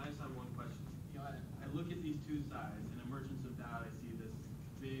audience. I just have one question. I look at these two sides. In Emergence of Doubt, I see this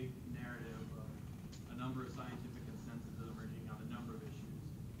big narrative of a number of scientific consensus emerging on a number of issues,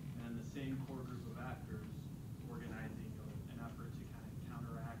 and the same core group of actors organizing an effort to kind of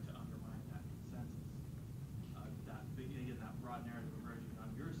counteract, to undermine that consensus. That broad narrative emerging. On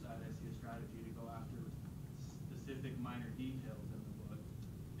your side, I see a strategy to go after specific minor details in the book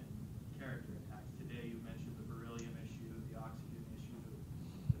and character attacks. Today you mentioned the beryllium issue, the oxygen issue,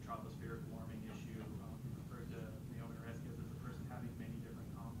 the tropospheric warming issue. You referred to Naomi Oreskes as a person having many different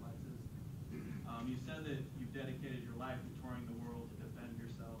complexes. You said that you've dedicated your life to touring the world to defend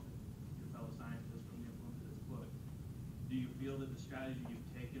yourself and your fellow scientists from the influence of this book. Do you feel that the strategy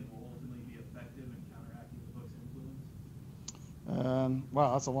you've taken will ultimately be effective in counteracting the book's influence?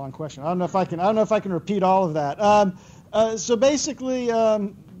 Wow, that's a long question. I don't know if I can repeat all of that. So basically,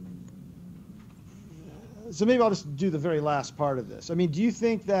 so maybe I'll just do the very last part of this. I mean, do you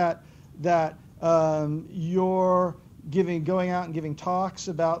think that you're going out and giving talks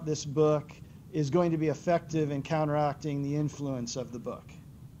about this book is going to be effective in counteracting the influence of the book?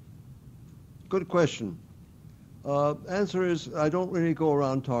 Good question. Answer is, I don't really go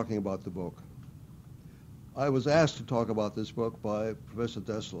around talking about the book. I was asked to talk about this book by Professor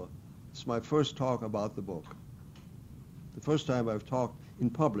Dessler. It's my first talk about the book. The first time I've talked in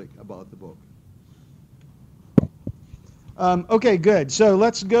public about the book. Okay, good. So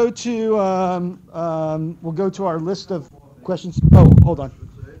let's go to, we'll go to our list of questions. Oh, hold on.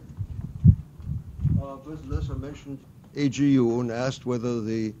 Professor Dessler mentioned AGU and asked whether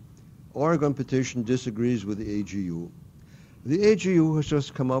the Oregon petition disagrees with the AGU. The AGU has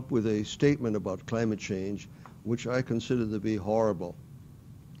just come up with a statement about climate change, which I consider to be horrible.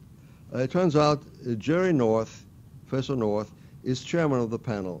 It turns out Jerry North, Professor North, is chairman of the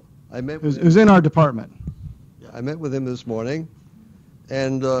panel. It was in our department. I met with him this morning,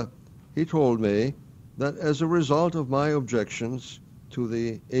 and he told me that as a result of my objections to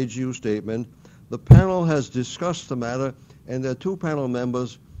the AGU statement, the panel has discussed the matter, and there are two panel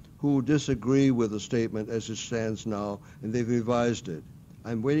members who disagree with the statement as it stands now, and they've revised it.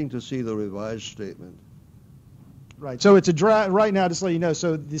 I'm waiting to see the revised statement. Right. So it's a draft right now, just to let you know.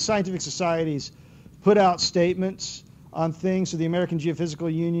 So the scientific societies put out statements on things. So the American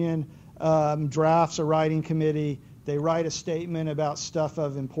Geophysical Union drafts a writing committee. They write a statement about stuff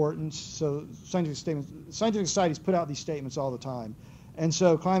of importance. So scientific societies put out these statements all the time. And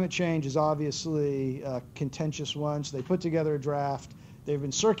so climate change is obviously a contentious one. So they put together a draft. They've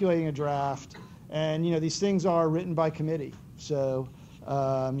been circulating a draft, and these things are written by committee. So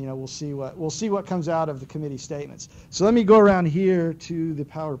we'll see what comes out of the committee statements. So let me go around here to the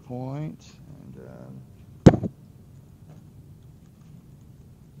PowerPoint.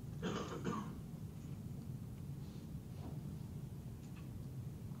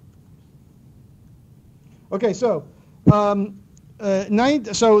 Okay, so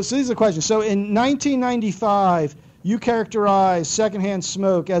this is a question. So in 1995, you characterize secondhand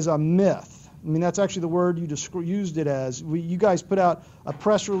smoke as a myth. I mean, that's actually the word you used it as. You guys put out a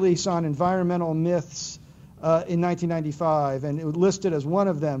press release on environmental myths in 1995, and it was listed as one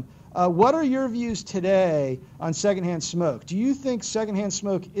of them. What are your views today on secondhand smoke? Do you think secondhand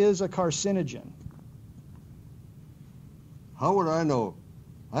smoke is a carcinogen? How would I know?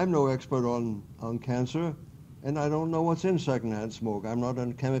 I'm no expert on cancer, and I don't know what's in secondhand smoke. I'm not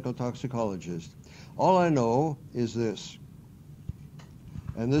a chemical toxicologist. All I know is this,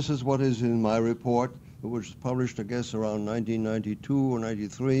 and this is what is in my report, which was published, I guess, around 1992 or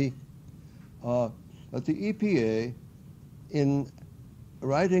 93, that the EPA, in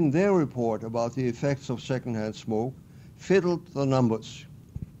writing their report about the effects of secondhand smoke, fiddled the numbers.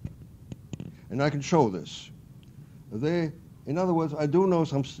 And I can show this. In other words, I do know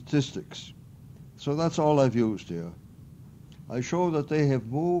some statistics. So that's all I've used here. I show that they have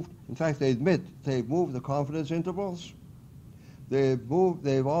moved, in fact, they admit they've moved the confidence intervals.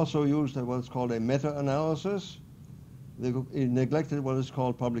 They've also used what's called a meta-analysis. They've neglected what is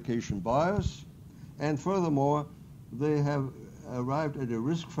called publication bias. And furthermore, they have arrived at a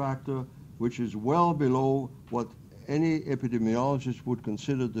risk factor which is well below what any epidemiologist would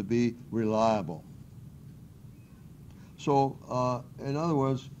consider to be reliable. So, in other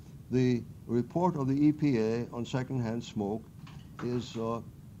words, the report of the EPA on secondhand smoke is, you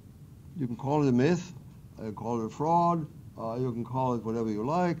can call it a myth, you can call it a fraud, you can call it whatever you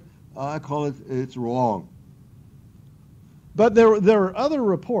like. I call it, it's wrong. But there are other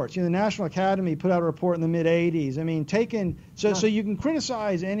reports. You know, the National Academy put out a report in the mid-'80s. I mean, so you can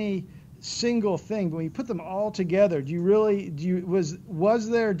criticize any single thing, but when you put them all together, was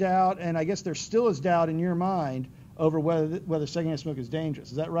there doubt, and I guess there still is doubt in your mind over whether secondhand smoke is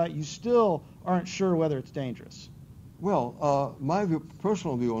dangerous? Is that right? You still aren't sure whether it's dangerous. Well, my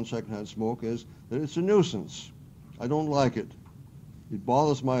personal view on secondhand smoke is that it's a nuisance. I don't like it. It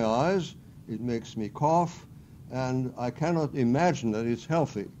bothers my eyes. It makes me cough. And I cannot imagine that it's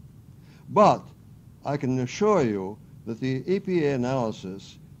healthy. But I can assure you that the EPA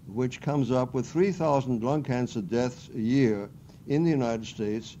analysis, which comes up with 3,000 lung cancer deaths a year in the United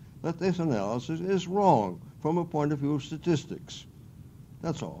States, that this analysis is wrong from a point of view of statistics.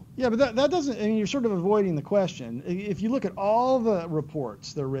 That's all. Yeah, but that doesn't, I mean, you're sort of avoiding the question. If you look at all the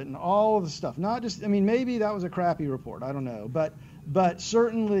reports that are written, all of the stuff, not just, I mean, maybe that was a crappy report, I don't know, but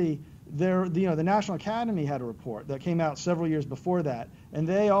certainly the National Academy had a report that came out several years before that, and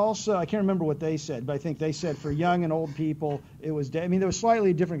they also, I can't remember what they said, but I think they said for young and old people it was, I mean, there were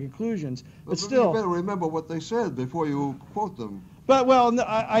slightly different conclusions, but still. You better remember what they said before you quote them. But, well,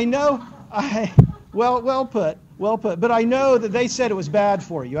 I know, well put, but I know that they said it was bad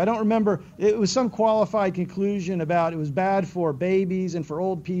for you. I don't remember, it was some qualified conclusion about it was bad for babies and for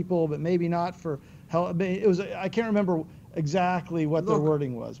old people, but maybe not for health. It was, I can't remember exactly what their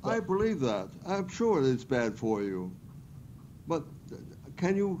wording was. But. I believe that. I'm sure that it's bad for you. But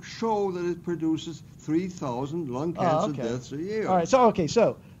can you show that it produces 3,000 lung cancer deaths a year? All right,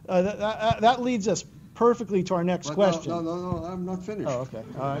 so that leads us perfectly to our next question. No, I'm not finished. Oh, okay.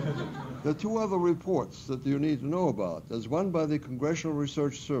 All right. There are two other reports that you need to know about. There's one by the Congressional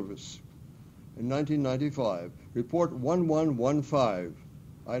Research Service in 1995, Report 1115.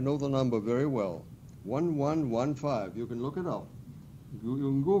 I know the number very well. 1115. You can look it up. You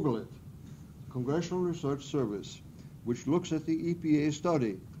can Google it. Congressional Research Service, which looks at the EPA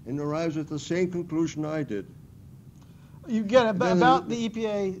study and arrives at the same conclusion I did. You get it about the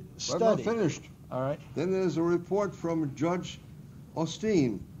EPA study. I'm not finished. All right. Then there's a report from Judge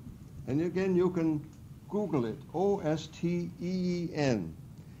Osteen. And again, you can Google it, Osteen.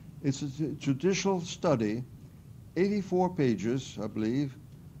 It's a judicial study, 84 pages, I believe,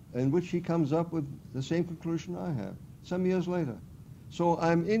 in which he comes up with the same conclusion I have, some years later. So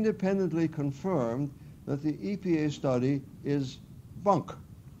I'm independently confirmed that the EPA study is bunk,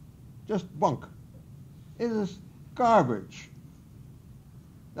 just bunk. It is garbage.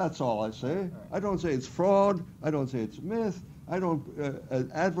 That's all I say. I don't say it's fraud. I don't say it's a myth. I don't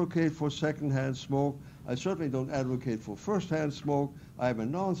advocate for secondhand smoke. I certainly don't advocate for firsthand smoke. I'm a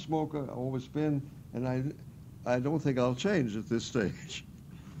non-smoker, I've always been, and I don't think I'll change at this stage.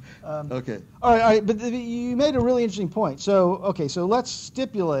 Okay. All right, but you made a really interesting point. So let's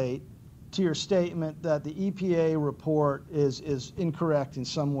stipulate to your statement that the EPA report is incorrect in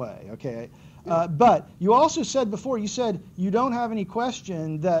some way, okay? But you also said before, you said you don't have any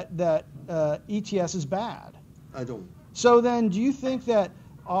question that ETS is bad. I don't. So then do you think that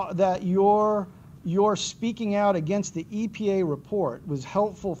your speaking out against the EPA report was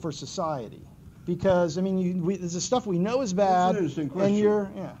helpful for society? Because, I mean, there's the stuff we know is bad. That's an interesting question.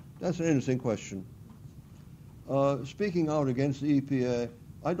 And That's an interesting question. speaking out against the EPA,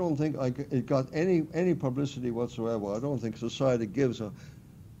 I don't think it got any publicity whatsoever. I don't think society gives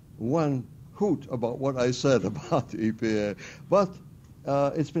one hoot about what I said about the EPA. But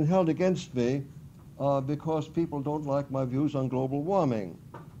it's been held against me because people don't like my views on global warming.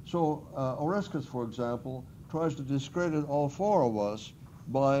 So Oreskes, for example, tries to discredit all four of us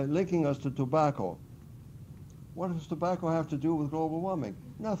by linking us to tobacco. What does tobacco have to do with global warming?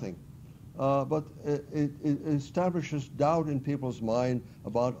 Nothing. But it establishes doubt in people's mind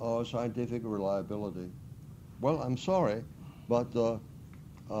about our scientific reliability. Well, I'm sorry, but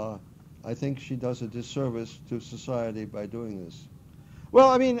I think she does a disservice to society by doing this. Well,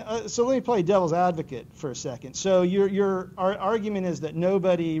 I mean, so let me play devil's advocate for a second. So your argument is that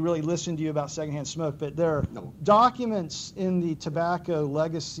nobody really listened to you about secondhand smoke, but there are documents in the tobacco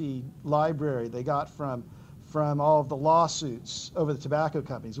legacy library they got from all of the lawsuits over the tobacco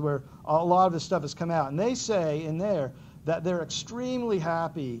companies, where a lot of this stuff has come out. And they say in there that they're extremely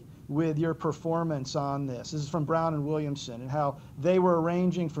happy with your performance on this. This is from Brown and Williamson, and how they were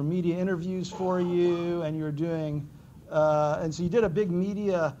arranging for media interviews for you, and you were doing, and so you did a big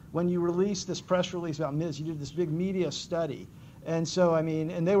media, when you released this press release about MIS, you did this big media study. And so, I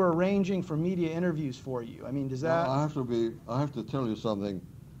mean, and they were arranging for media interviews for you. I mean, does that... Well, I have to tell you something.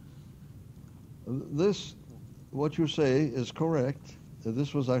 What you say is correct.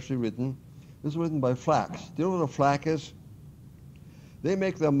 This was actually written. This was written by Flax. Do you know what a FLAC is? They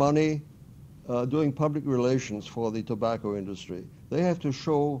make their money doing public relations for the tobacco industry. They have to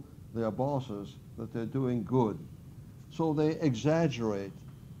show their bosses that they're doing good. So they exaggerate.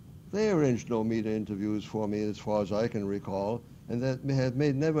 They arranged no media interviews for me as far as I can recall, and that had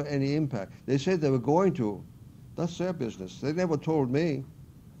made never any impact. They said they were going to. That's their business. They never told me.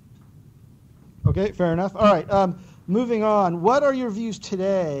 Okay, fair enough. All right, moving on. What are your views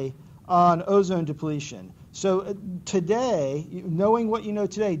today on ozone depletion? So today, knowing what you know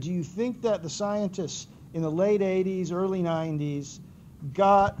today, do you think that the scientists in the late 80s, early 90s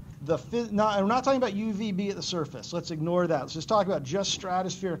got the, I'm not talking about UVB at the surface. Let's ignore that. Let's just talk about just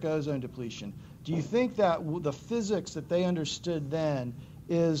stratospheric ozone depletion. Do you think that the physics that they understood then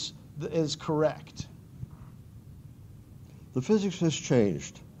is correct? The physics has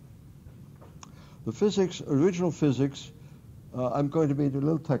changed. The physics, original physics, I'm going to be a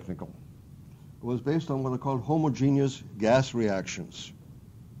little technical. It was based on what are called homogeneous gas reactions.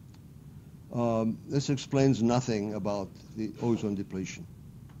 This explains nothing about the ozone depletion,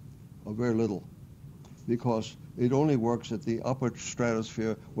 or very little, because it only works at the upper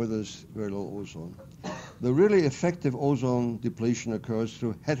stratosphere where there's very little ozone. The really effective ozone depletion occurs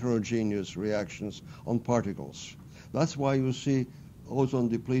through heterogeneous reactions on particles. That's why you see ozone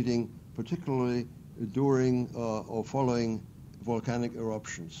depleting particularly during or following volcanic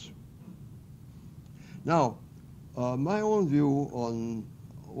eruptions. Now, my own view on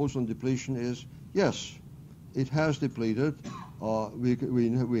ozone depletion is, yes, it has depleted. We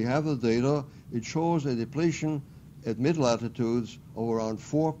have the data. It shows a depletion at mid-latitudes of around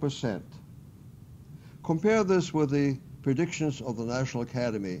 4%. Compare this with the predictions of the National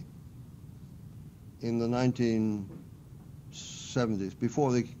Academy in the 1970s,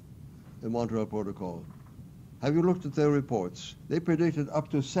 before the Montreal Protocol. Have you looked at their reports? They predicted up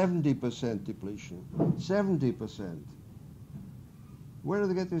to 70% depletion. 70%. Where do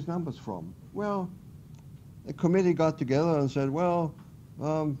they get these numbers from? Well, a committee got together and said, well,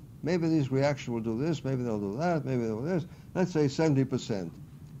 maybe these reactions will do this, maybe they'll do that, maybe they'll do this. Let's say 70%.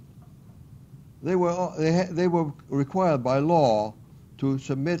 They were required by law to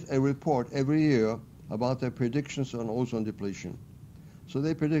submit a report every year about their predictions on ozone depletion. So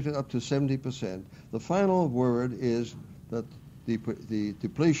they predicted up to 70%. The final word is that the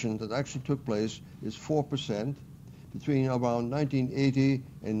depletion that actually took place is 4% between around 1980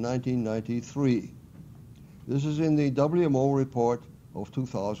 and 1993. This is in the WMO report of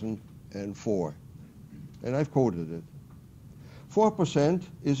 2004, and I've quoted it. 4%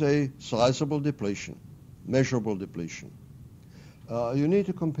 is a sizable depletion, measurable depletion. You need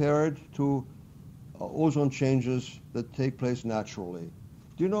to compare it to ozone changes that take place naturally.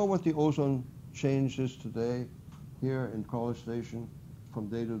 Do you know what the ozone change is today here in College Station from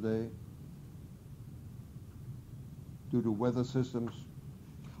day to day due to weather systems?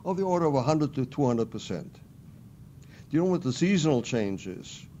 Of the order of 100 to 200%. Do you know what the seasonal change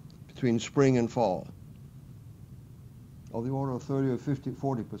is between spring and fall? Of the order of 30 or 50,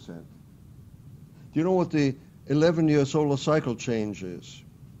 40%. Do you know what the 11-year solar cycle change is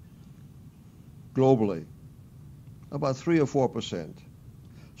globally? About 3 or 4%.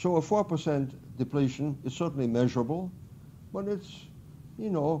 So a 4% depletion is certainly measurable, but it's, you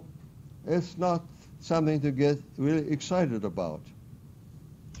know, it's not something to get really excited about.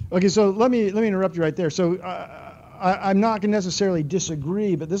 Okay, so let me interrupt you right there. So I'm not going to necessarily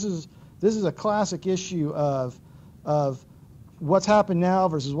disagree, but this is a classic issue of what's happened now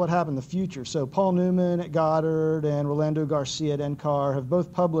versus what happened in the future. So Paul Newman at Goddard and Rolando Garcia at NCAR have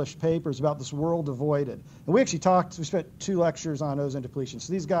both published papers about this world avoided. And we spent 2 lectures on ozone depletion.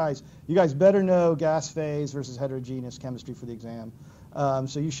 So you guys better know gas phase versus heterogeneous chemistry for the exam.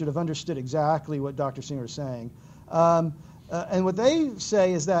 So you should have understood exactly what Dr. Singer is saying. And what they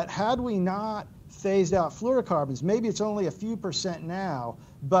say is that had we not phased out fluorocarbons, maybe it's only a few percent now,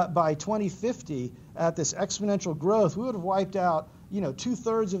 but by 2050, at this exponential growth, we would have wiped out,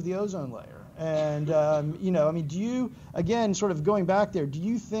 2/3 of the ozone layer. And, do you, again, sort of going back there, do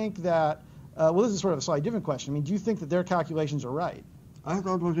you think that, this is sort of a slightly different question. Do you think that their calculations are right? I have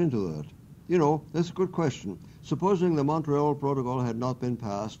not looked into that. That's a good question. Supposing the Montreal Protocol had not been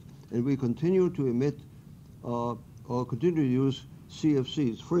passed and we continue to emit or continue to use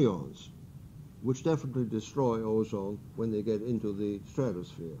CFCs, freons, which definitely destroy ozone when they get into the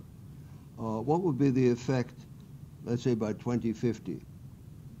stratosphere. What would be the effect, let's say, by 2050?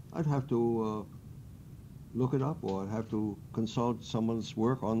 I'd have to look it up, or I'd have to consult someone's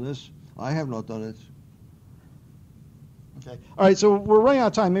work on this. I have not done it. Okay. All right, so we're running out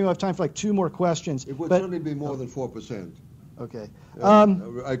of time. Maybe we'll have time for like 2 more questions. It would certainly be more than 4%. Okay.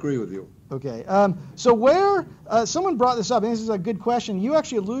 I agree with you. Okay. So where, someone brought this up, and this is a good question. You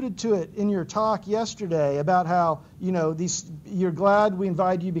actually alluded to it in your talk yesterday about how, you're glad we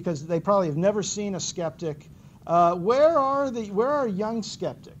invited you because they probably have never seen a skeptic. Where are young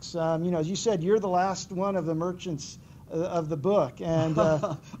skeptics? As you said, you're the last one of the merchants of the book, and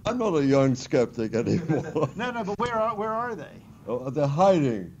I'm not a young skeptic anymore. No, but where are they? Oh, they're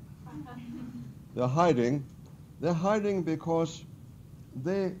hiding. They're hiding. They're hiding because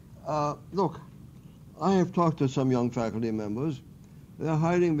they look. I have talked to some young faculty members. They're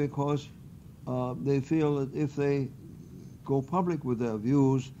hiding because they feel that if they go public with their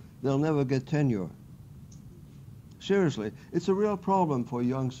views, they'll never get tenure. Seriously, it's a real problem for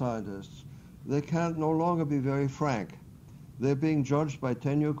young scientists. They can no longer be very frank. They're being judged by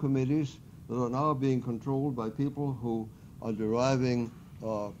tenure committees that are now being controlled by people who are deriving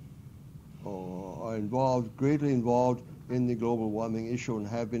or are greatly involved in the global warming issue and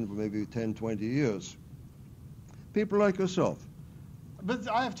have been for maybe 10, 20 years. People like yourself. But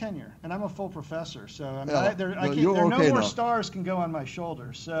I have tenure, and I'm a full professor, so you're okay no more now. Stars can go on my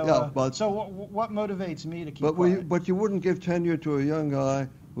shoulders. So, what motivates me to keep quiet? But you wouldn't give tenure to a young guy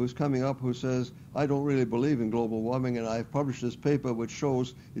who's coming up who says, I don't really believe in global warming, and I've published this paper which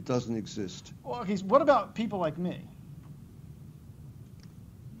shows it doesn't exist. Well, okay, so what about people like me?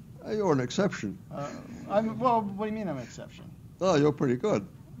 You're an exception. Well, what do you mean I'm an exception? Oh, you're pretty good.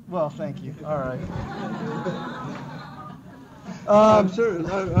 Well, thank you. All right. I'm serious.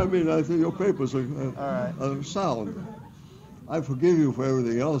 I think your papers are sound. I forgive you for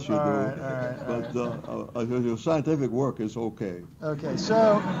everything else you do, but your scientific work is okay. Okay,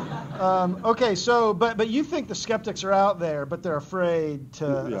 so, but you think the skeptics are out there, but they're afraid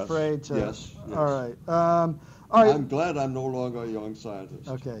to. Yes. All right. I'm glad I'm no longer a young scientist.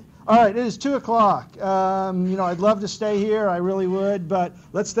 Okay. All right, it is 2 o'clock. I'd love to stay here, I really would, but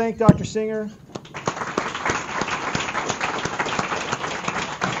let's thank Dr. Singer.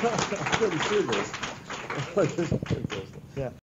 I couldn't see this. Yeah.